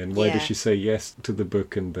to me"? And why does she say yes to the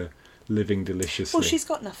book and the living deliciously? Well, she's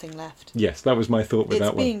got nothing left. Yes, that was my thought with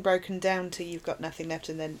that one. It's being broken down to you've got nothing left,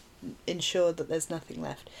 and then ensured that there's nothing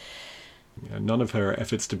left. None of her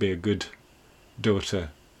efforts to be a good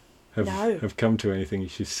daughter have come to anything.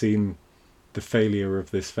 She's seen the failure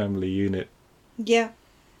of this family unit. Yeah.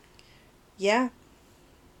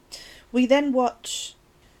 We then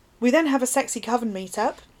have a sexy coven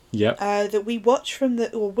meetup. Yeah. That we watch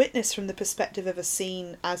witness from the perspective of a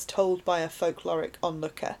scene as told by a folkloric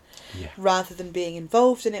onlooker. Yeah. Rather than being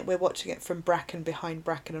involved in it, we're watching it from Bracken, behind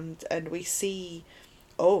Bracken, and we see,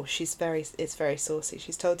 it's very saucy.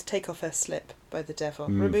 She's told to take off her slip by the devil.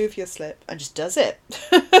 Remove your slip, and just does it.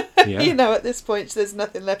 Yeah. At this point, there's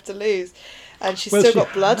nothing left to lose. And she's still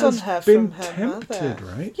got blood on her from her tempted,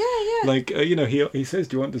 mother. Right? Yeah. Like, he says,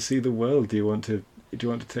 "Do you want to see the world? Do you want to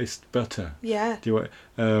taste butter? Yeah. Do you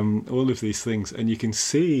want all of these things?" And you can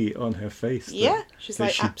see on her face. She's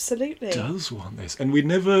like, she absolutely does want this. And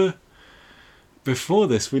before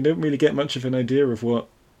this, we don't really get much of an idea of what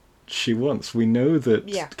she wants. We know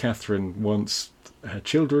that Catherine wants her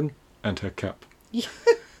children and her cup. Yeah.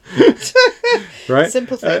 Right?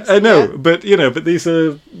 Simple things. I know, but these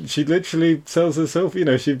are. She literally sells herself.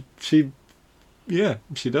 She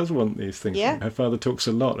does want these things. Yeah. Her father talks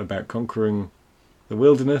a lot about conquering the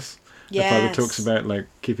wilderness. Yes. Her father talks about like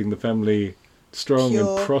keeping the family strong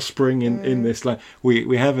Pure. and prospering in this land.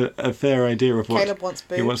 We have a fair idea of what Caleb wants.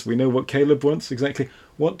 He wants. We know what Caleb wants exactly.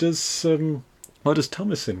 What does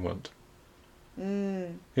Thomasin want?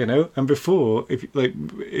 And before,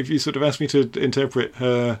 if you sort of asked me to interpret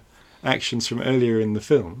her actions from earlier in the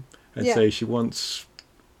film, I'd say she wants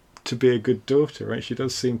to be a good daughter, right? She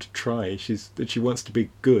does seem to try. That she wants to be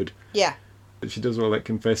good. Yeah. She does all that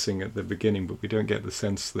confessing at the beginning, but we don't get the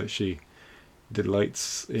sense that she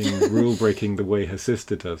delights in rule breaking the way her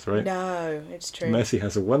sister does, right? No, it's true. Mercy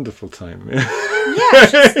has a wonderful time.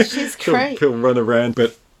 Yeah, she's great. She'll run around,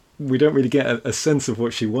 but we don't really get a sense of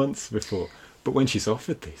what she wants before. But when she's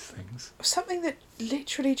offered these things... Something that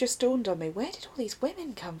literally just dawned on me. Where did all these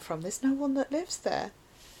women come from? There's no one that lives there.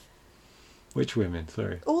 Which women?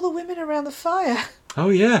 Sorry. All the women around the fire. Oh,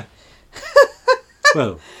 yeah.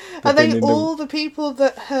 Well... Are they all the people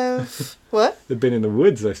that have... What? They've been in the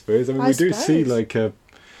woods, I suppose. I mean, we do see like a...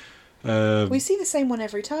 we see the same one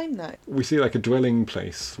every time, though. We see like a dwelling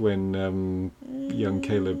place when young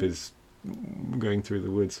Caleb is going through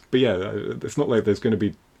the woods. But yeah, it's not like there's going to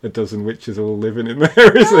be a dozen witches all living in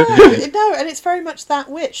there, is it? No, and it's very much that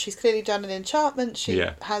witch. She's clearly done an enchantment. She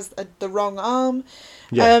has the wrong arm.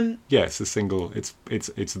 Yeah, it's a single. It's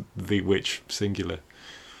the witch singular.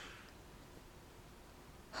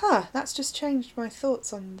 That's just changed my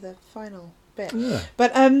thoughts on the final bit. Yeah.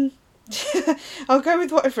 But I'll go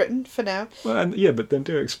with what I've written for now. Well, and but then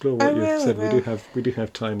do explore what you've said. We do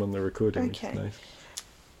have time on the recording, which is nice.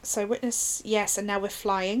 So witness, yes, and now we're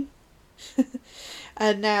flying.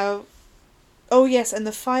 And now, oh yes, and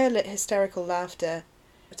the fire-lit hysterical laughter.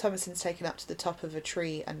 Thomasin's taken up to the top of a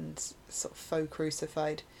tree and sort of faux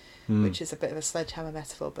crucified, which is a bit of a sledgehammer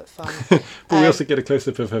metaphor, but fun. But we also get a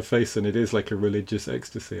close-up of her face, and it is like a religious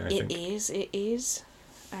ecstasy, I think. It is.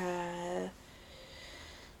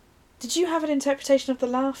 Did you have an interpretation of the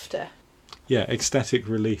laughter? Yeah, ecstatic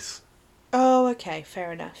release. Oh, okay,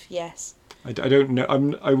 fair enough, yes. I don't know.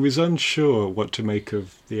 I was unsure what to make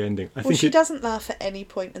of the ending. I think she doesn't laugh at any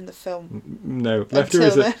point in the film. No,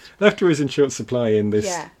 laughter is in short supply in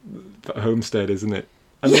this homestead, isn't it?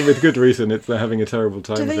 I mean, with good reason. They're having a terrible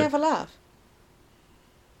time. Do they ever laugh?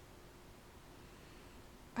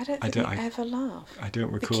 I don't think they ever laugh. I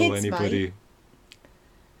don't recall anybody. Might.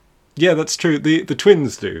 Yeah, that's true. The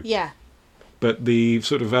twins do. Yeah. But the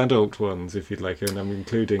sort of adult ones, if you'd like, and I'm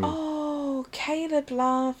including... Oh, Caleb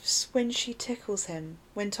laughs when she tickles him.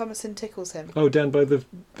 When Thomasin tickles him. Oh, down by the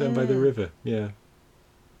river, yeah.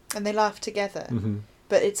 And they laugh together. Mm-hmm.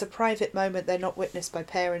 But it's a private moment. They're not witnessed by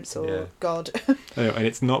parents or God. I know, and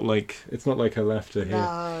it's not like her laughter here.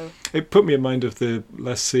 No. It put me in mind of the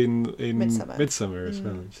last scene in Midsummer as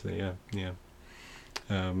well. Actually, yeah.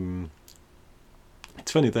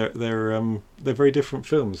 It's funny. They're very different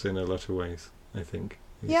films in a lot of ways. I think.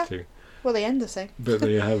 These two. Well, they end the same. But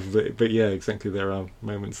they have. But yeah, exactly. There are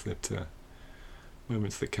moments that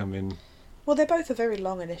come in. Well, they're both a very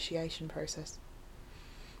long initiation process.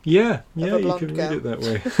 Yeah, you can read it that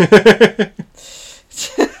way.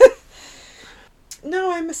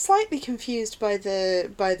 No, I'm slightly confused by the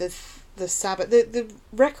Sabbat. The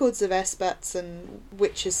records of Esbats and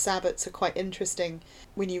witches' Sabbats are quite interesting.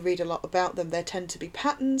 When you read a lot about them, there tend to be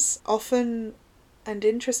patterns often, and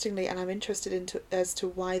interestingly, and I'm interested as to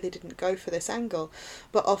why they didn't go for this angle,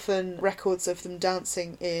 but often records of them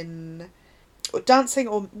dancing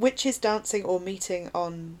or witches dancing or meeting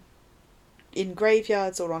in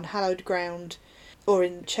graveyards or on hallowed ground or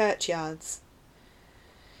in churchyards.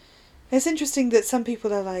 It's interesting that some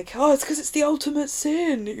people are like, oh, it's because it's the ultimate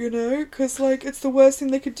sin, because it's the worst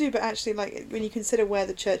thing they could do. But actually, when you consider where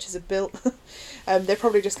the churches are built, they're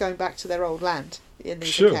probably just going back to their old land in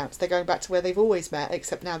these accounts. They're going back to where they've always met,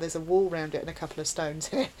 except now there's a wall around it and a couple of stones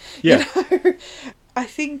here. Yeah. I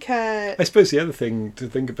think... I suppose the other thing to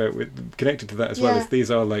think about connected to that as well is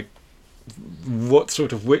these are what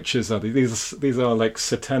sort of witches are these? These are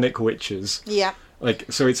satanic witches. Yeah.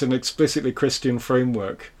 So it's an explicitly Christian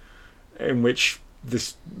framework in which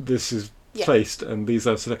this is placed, and these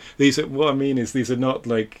are what I mean is these are not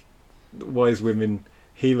wise women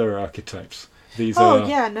healer archetypes. These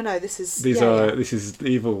this is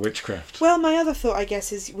evil witchcraft. Well, my other thought, I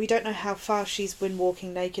guess, is we don't know how far she's been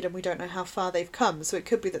walking naked, and we don't know how far they've come. So it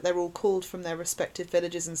could be that they're all called from their respective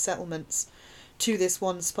villages and settlements to this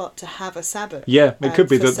one spot to have a Sabbath. Yeah, it could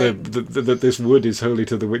be that this wood is holy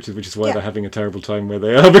to the witches, which is why they're having a terrible time where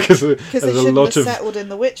they are, because there's a lot of settled in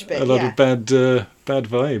the witch bit. A lot of bad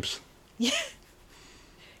vibes. Yeah.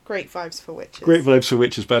 Great vibes for witches. Great vibes for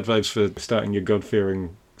witches, bad vibes for starting your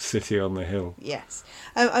God-fearing city on the hill. Yes.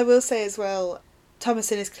 I will say as well,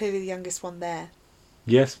 Thomasin is clearly the youngest one there.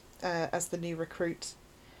 Yes. As the new recruit.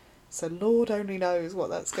 So Lord only knows what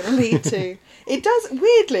that's going to lead to. It does,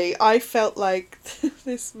 weirdly, I felt like,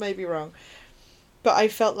 this may be wrong, but I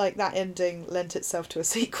felt like that ending lent itself to a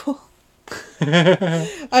sequel.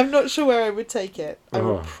 I'm not sure where I would take it. I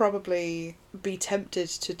would probably be tempted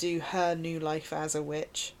to do her new life as a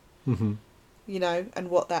witch. Mm-hmm. And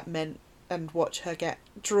what that meant, and watch her get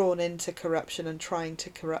drawn into corruption and trying to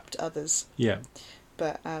corrupt others. Yeah.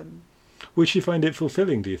 But would she find it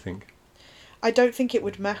fulfilling, do you think? I don't think it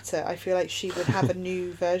would matter. I feel like she would have a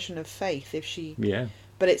new version of faith if she... Yeah.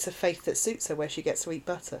 But it's a faith that suits her, where she gets to eat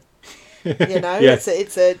butter. Yes.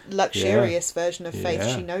 It's a luxurious version of faith.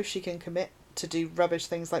 She knows she can commit to do rubbish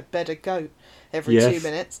things like bed a goat every 2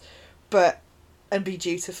 minutes, and be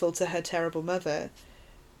dutiful to her terrible mother.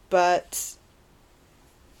 But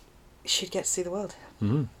she'd get to see the world.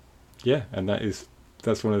 Mm-hmm. Yeah, and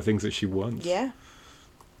that's one of the things that she wants. Yeah.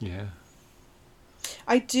 Yeah.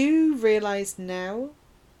 I do realise now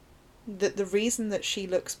that the reason that she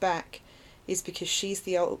looks back is because she's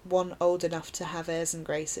the one old enough to have airs and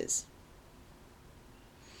graces.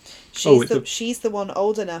 She's the one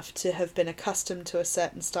old enough to have been accustomed to a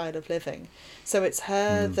certain style of living. So it's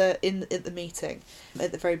her that at the meeting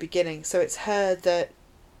at the very beginning. So it's her that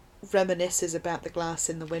reminisces about the glass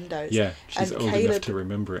in the windows. Yeah, she's old enough to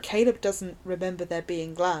remember it. Caleb doesn't remember there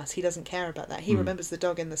being glass. He doesn't care about that. He remembers the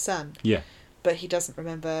dog in the sun. Yeah. but he doesn't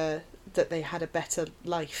remember that they had a better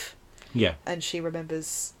life. Yeah. And she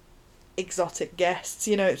remembers exotic guests.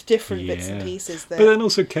 It's different bits and pieces there. But then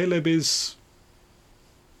also Caleb is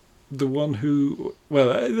the one who... Well,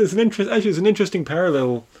 there's an interesting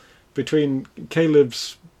parallel between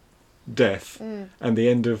Caleb's death and the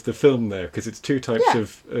end of the film there, because it's two types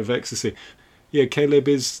of ecstasy. Yeah, Caleb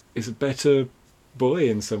is a better boy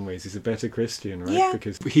in some ways. He's a better Christian, right? Yeah.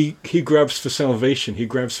 Because he grabs for salvation, he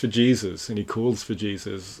grabs for Jesus, and he calls for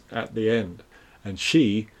Jesus at the end. And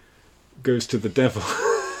she goes to the devil.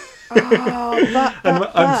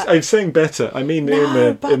 I'm saying better. I mean,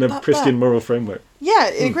 in a Christian moral framework. Yeah,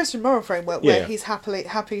 in a Christian moral framework where he's happy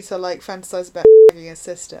to like fantasize about his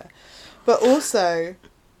sister, but also,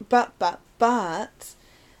 but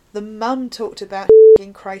the mum talked about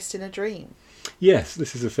Christ in a dream. Yes,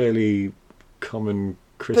 this is a fairly common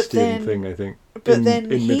Christian thing, I think. But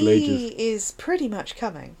then in Middle Ages. He is pretty much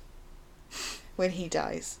coming when he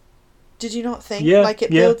dies. Did you not think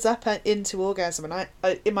it builds up into orgasm? And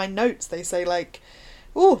I in my notes they say like,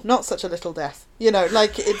 "Oh, not such a little death."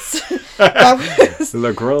 Like it's that was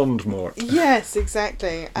Le Grand Mort. Yes,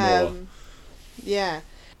 exactly. Yeah,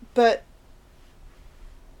 but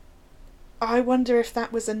I wonder if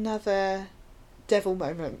that was another devil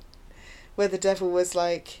moment, where the devil was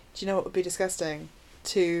like, "Do you know what would be disgusting?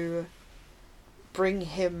 To bring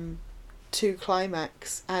him to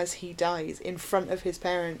climax as he dies in front of his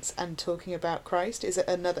parents and talking about Christ." Is it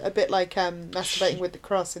a bit like masturbating with the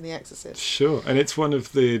cross in The Exorcist? Sure, and it's one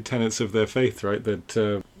of the tenets of their faith, right?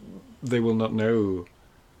 That they will not know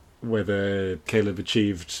whether Caleb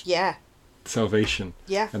achieved salvation.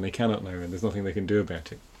 Yeah, and they cannot know, and there's nothing they can do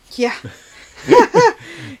about it. Yeah,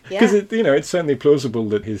 because it's certainly plausible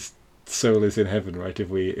that his soul is in heaven, right? If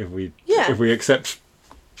we accept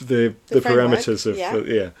the parameters of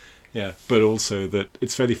Yeah, but also that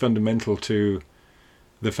it's fairly fundamental to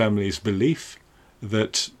the family's belief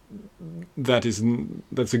that's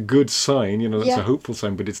a good sign, that's a hopeful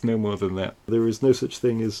sign, but it's no more than that. There is no such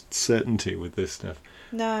thing as certainty with this stuff.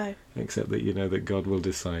 No. Except that that God will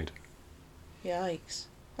decide. Yikes.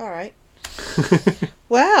 All right.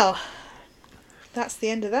 Well, that's the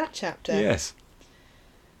end of that chapter. Yes.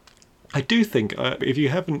 I do think if you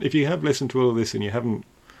have listened to all of this and you haven't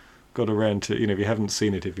got around to, if you haven't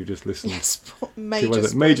seen it, if you just listened to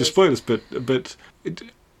major spoilers, but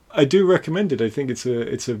I do recommend it. I think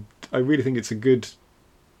I really think it's a good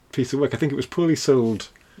piece of work. I think it was poorly sold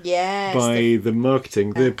by the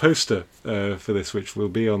marketing. The poster for this, which will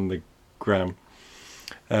be on the gram,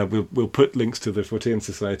 we'll put links to the Fortean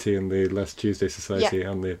Society and the Last Tuesday Society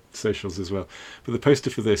on the socials as well. But the poster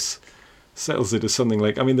for this settles it as something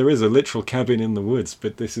like, there is a literal cabin in the woods,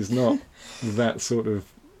 but this is not that sort of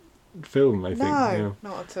film, I think. No,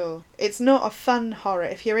 not at all. It's not a fun horror.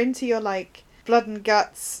 If you're into your like blood and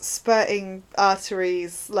guts, spurting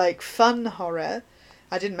arteries, like fun horror,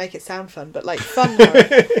 I didn't make it sound fun, but like fun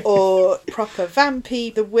horror, or proper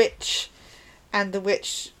vampy, The Witch, and The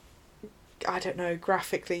Witch, I don't know,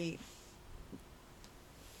 graphically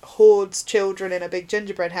hoards children in a big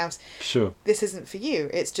gingerbread house. Sure. This isn't for you.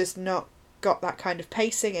 It's just not got that kind of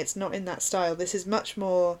pacing. It's not in that style. This is much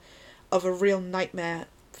more of a real nightmare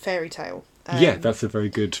fairy tale. That's a very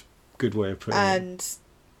good way of putting it. And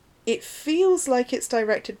it feels like it's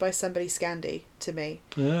directed by somebody Scandi to me.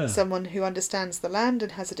 Yeah. Someone who understands the land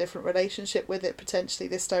and has a different relationship with it, potentially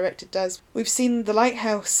this director does. We've seen The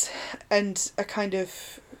Lighthouse and a kind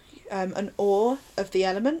of an awe of the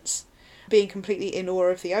elements, being completely in awe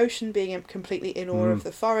of the ocean, being completely in awe of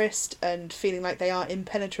the forest, and feeling like they are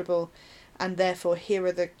impenetrable. And therefore, here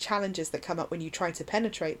are the challenges that come up when you try to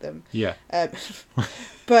penetrate them. Yeah.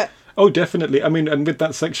 But oh, definitely. And with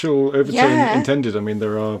that sexual overtone intended,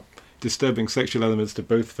 there are disturbing sexual elements to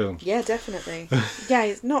both films. Yeah, definitely.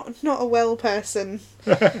 He's not a well person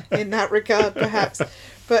in that regard, perhaps.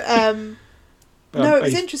 But no, it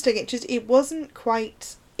was interesting. It wasn't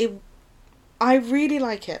quite. I really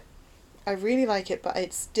like it. But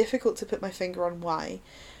it's difficult to put my finger on why.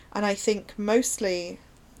 And I think mostly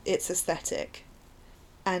it's aesthetic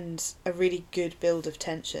and a really good build of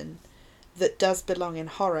tension that does belong in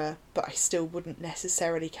horror, but I still wouldn't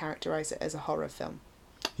necessarily characterise it as a horror film.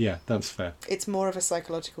 Yeah, that's fair. It's more of a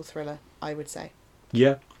psychological thriller, I would say.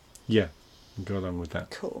 Yeah. Go on with that.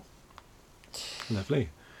 Cool. Lovely.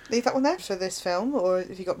 Leave that one there for this film, or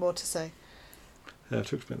have you got more to say? I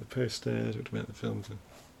talked about the poster, talked about the films, and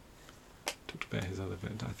talked about his other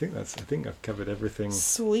bit. I think I've covered everything.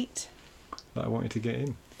 Sweet. That I wanted to get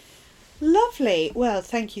in. Lovely. Well,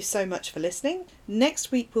 thank you so much for listening.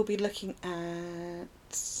 Next week we'll be looking at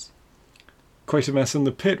Quatermass and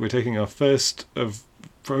the Pit. We're taking our first of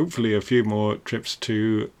hopefully a few more trips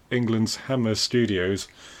to England's Hammer Studios.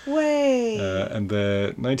 Way! And their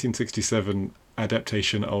 1967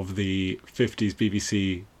 adaptation of the 50s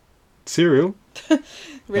BBC serial.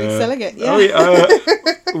 Really selling it, yeah. Oh, yeah,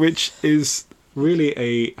 which is really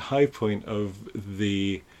a high point of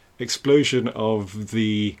the explosion of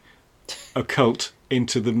the occult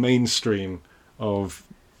into the mainstream of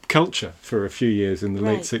culture for a few years in the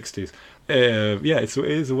late 60s. It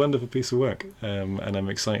is a wonderful piece of work, and I'm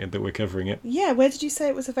excited that we're covering it. Yeah, where did you say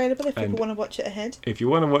it was available if people want to watch it ahead? If you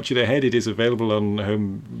want to watch it ahead, it is available on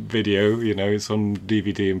home video. It's on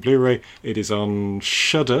DVD and Blu-ray. It is on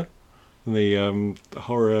Shudder, the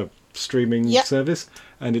horror streaming service,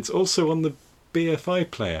 and it's also on the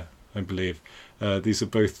BFI player, I believe. These are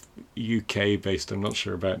both UK based. I'm not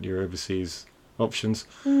sure about your overseas options,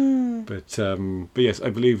 but yes, I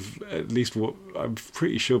believe I'm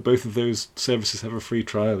pretty sure both of those services have a free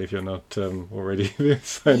trial if you're not already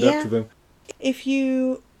signed up to them. If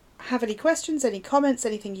you have any questions, any comments,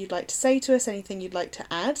 anything you'd like to say to us, anything you'd like to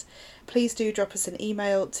add, please do drop us an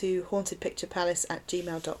email to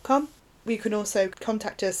hauntedpicturepalace@gmail.com. You can also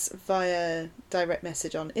contact us via direct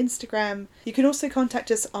message on Instagram. You can also contact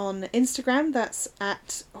us on Instagram, that's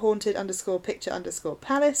at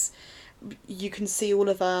haunted_picture_palace. You can see all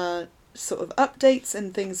of our sort of updates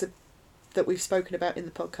and things that we've spoken about in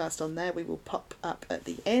the podcast on there. We will pop up at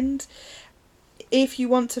the end. If you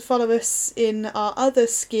want to follow us in our other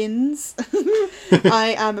skins,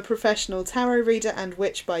 I am a professional tarot reader and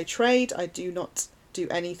witch by trade. I do not do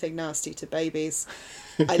anything nasty to babies.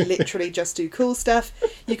 I literally just do cool stuff.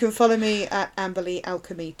 You can follow me at Amberley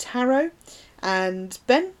Alchemy Tarot. And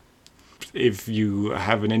Ben? If you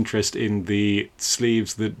have an interest in the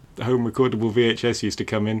sleeves that home recordable VHS used to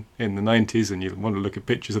come in the 90s and you want to look at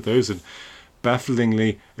pictures of those, and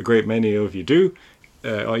bafflingly a great many of you do,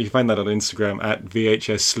 or you find that on Instagram at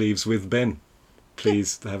VHS Sleeves with Ben.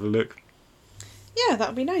 Please have a look. Yeah, that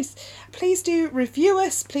would be nice. Please do review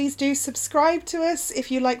us. Please do subscribe to us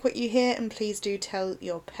if you like what you hear. And please do tell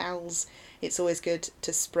your pals. It's always good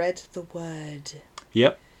to spread the word.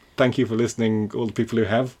 Yep. Thank you for listening, all the people who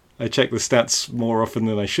have. I check the stats more often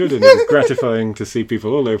than I should, and it's gratifying to see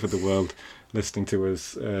people all over the world listening to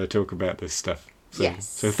us talk about this stuff.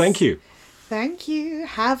 So thank you. Thank you.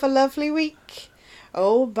 Have a lovely week.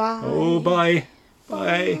 Oh, bye. Oh, bye.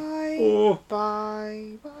 Bye. Bye. Oh.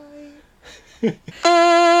 Bye. Bye.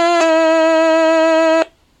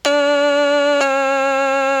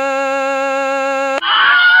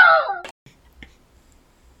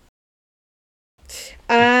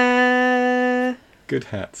 Good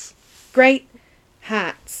hats. Great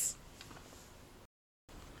hats.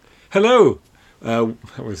 Hello. That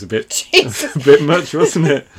was a bit much, wasn't it?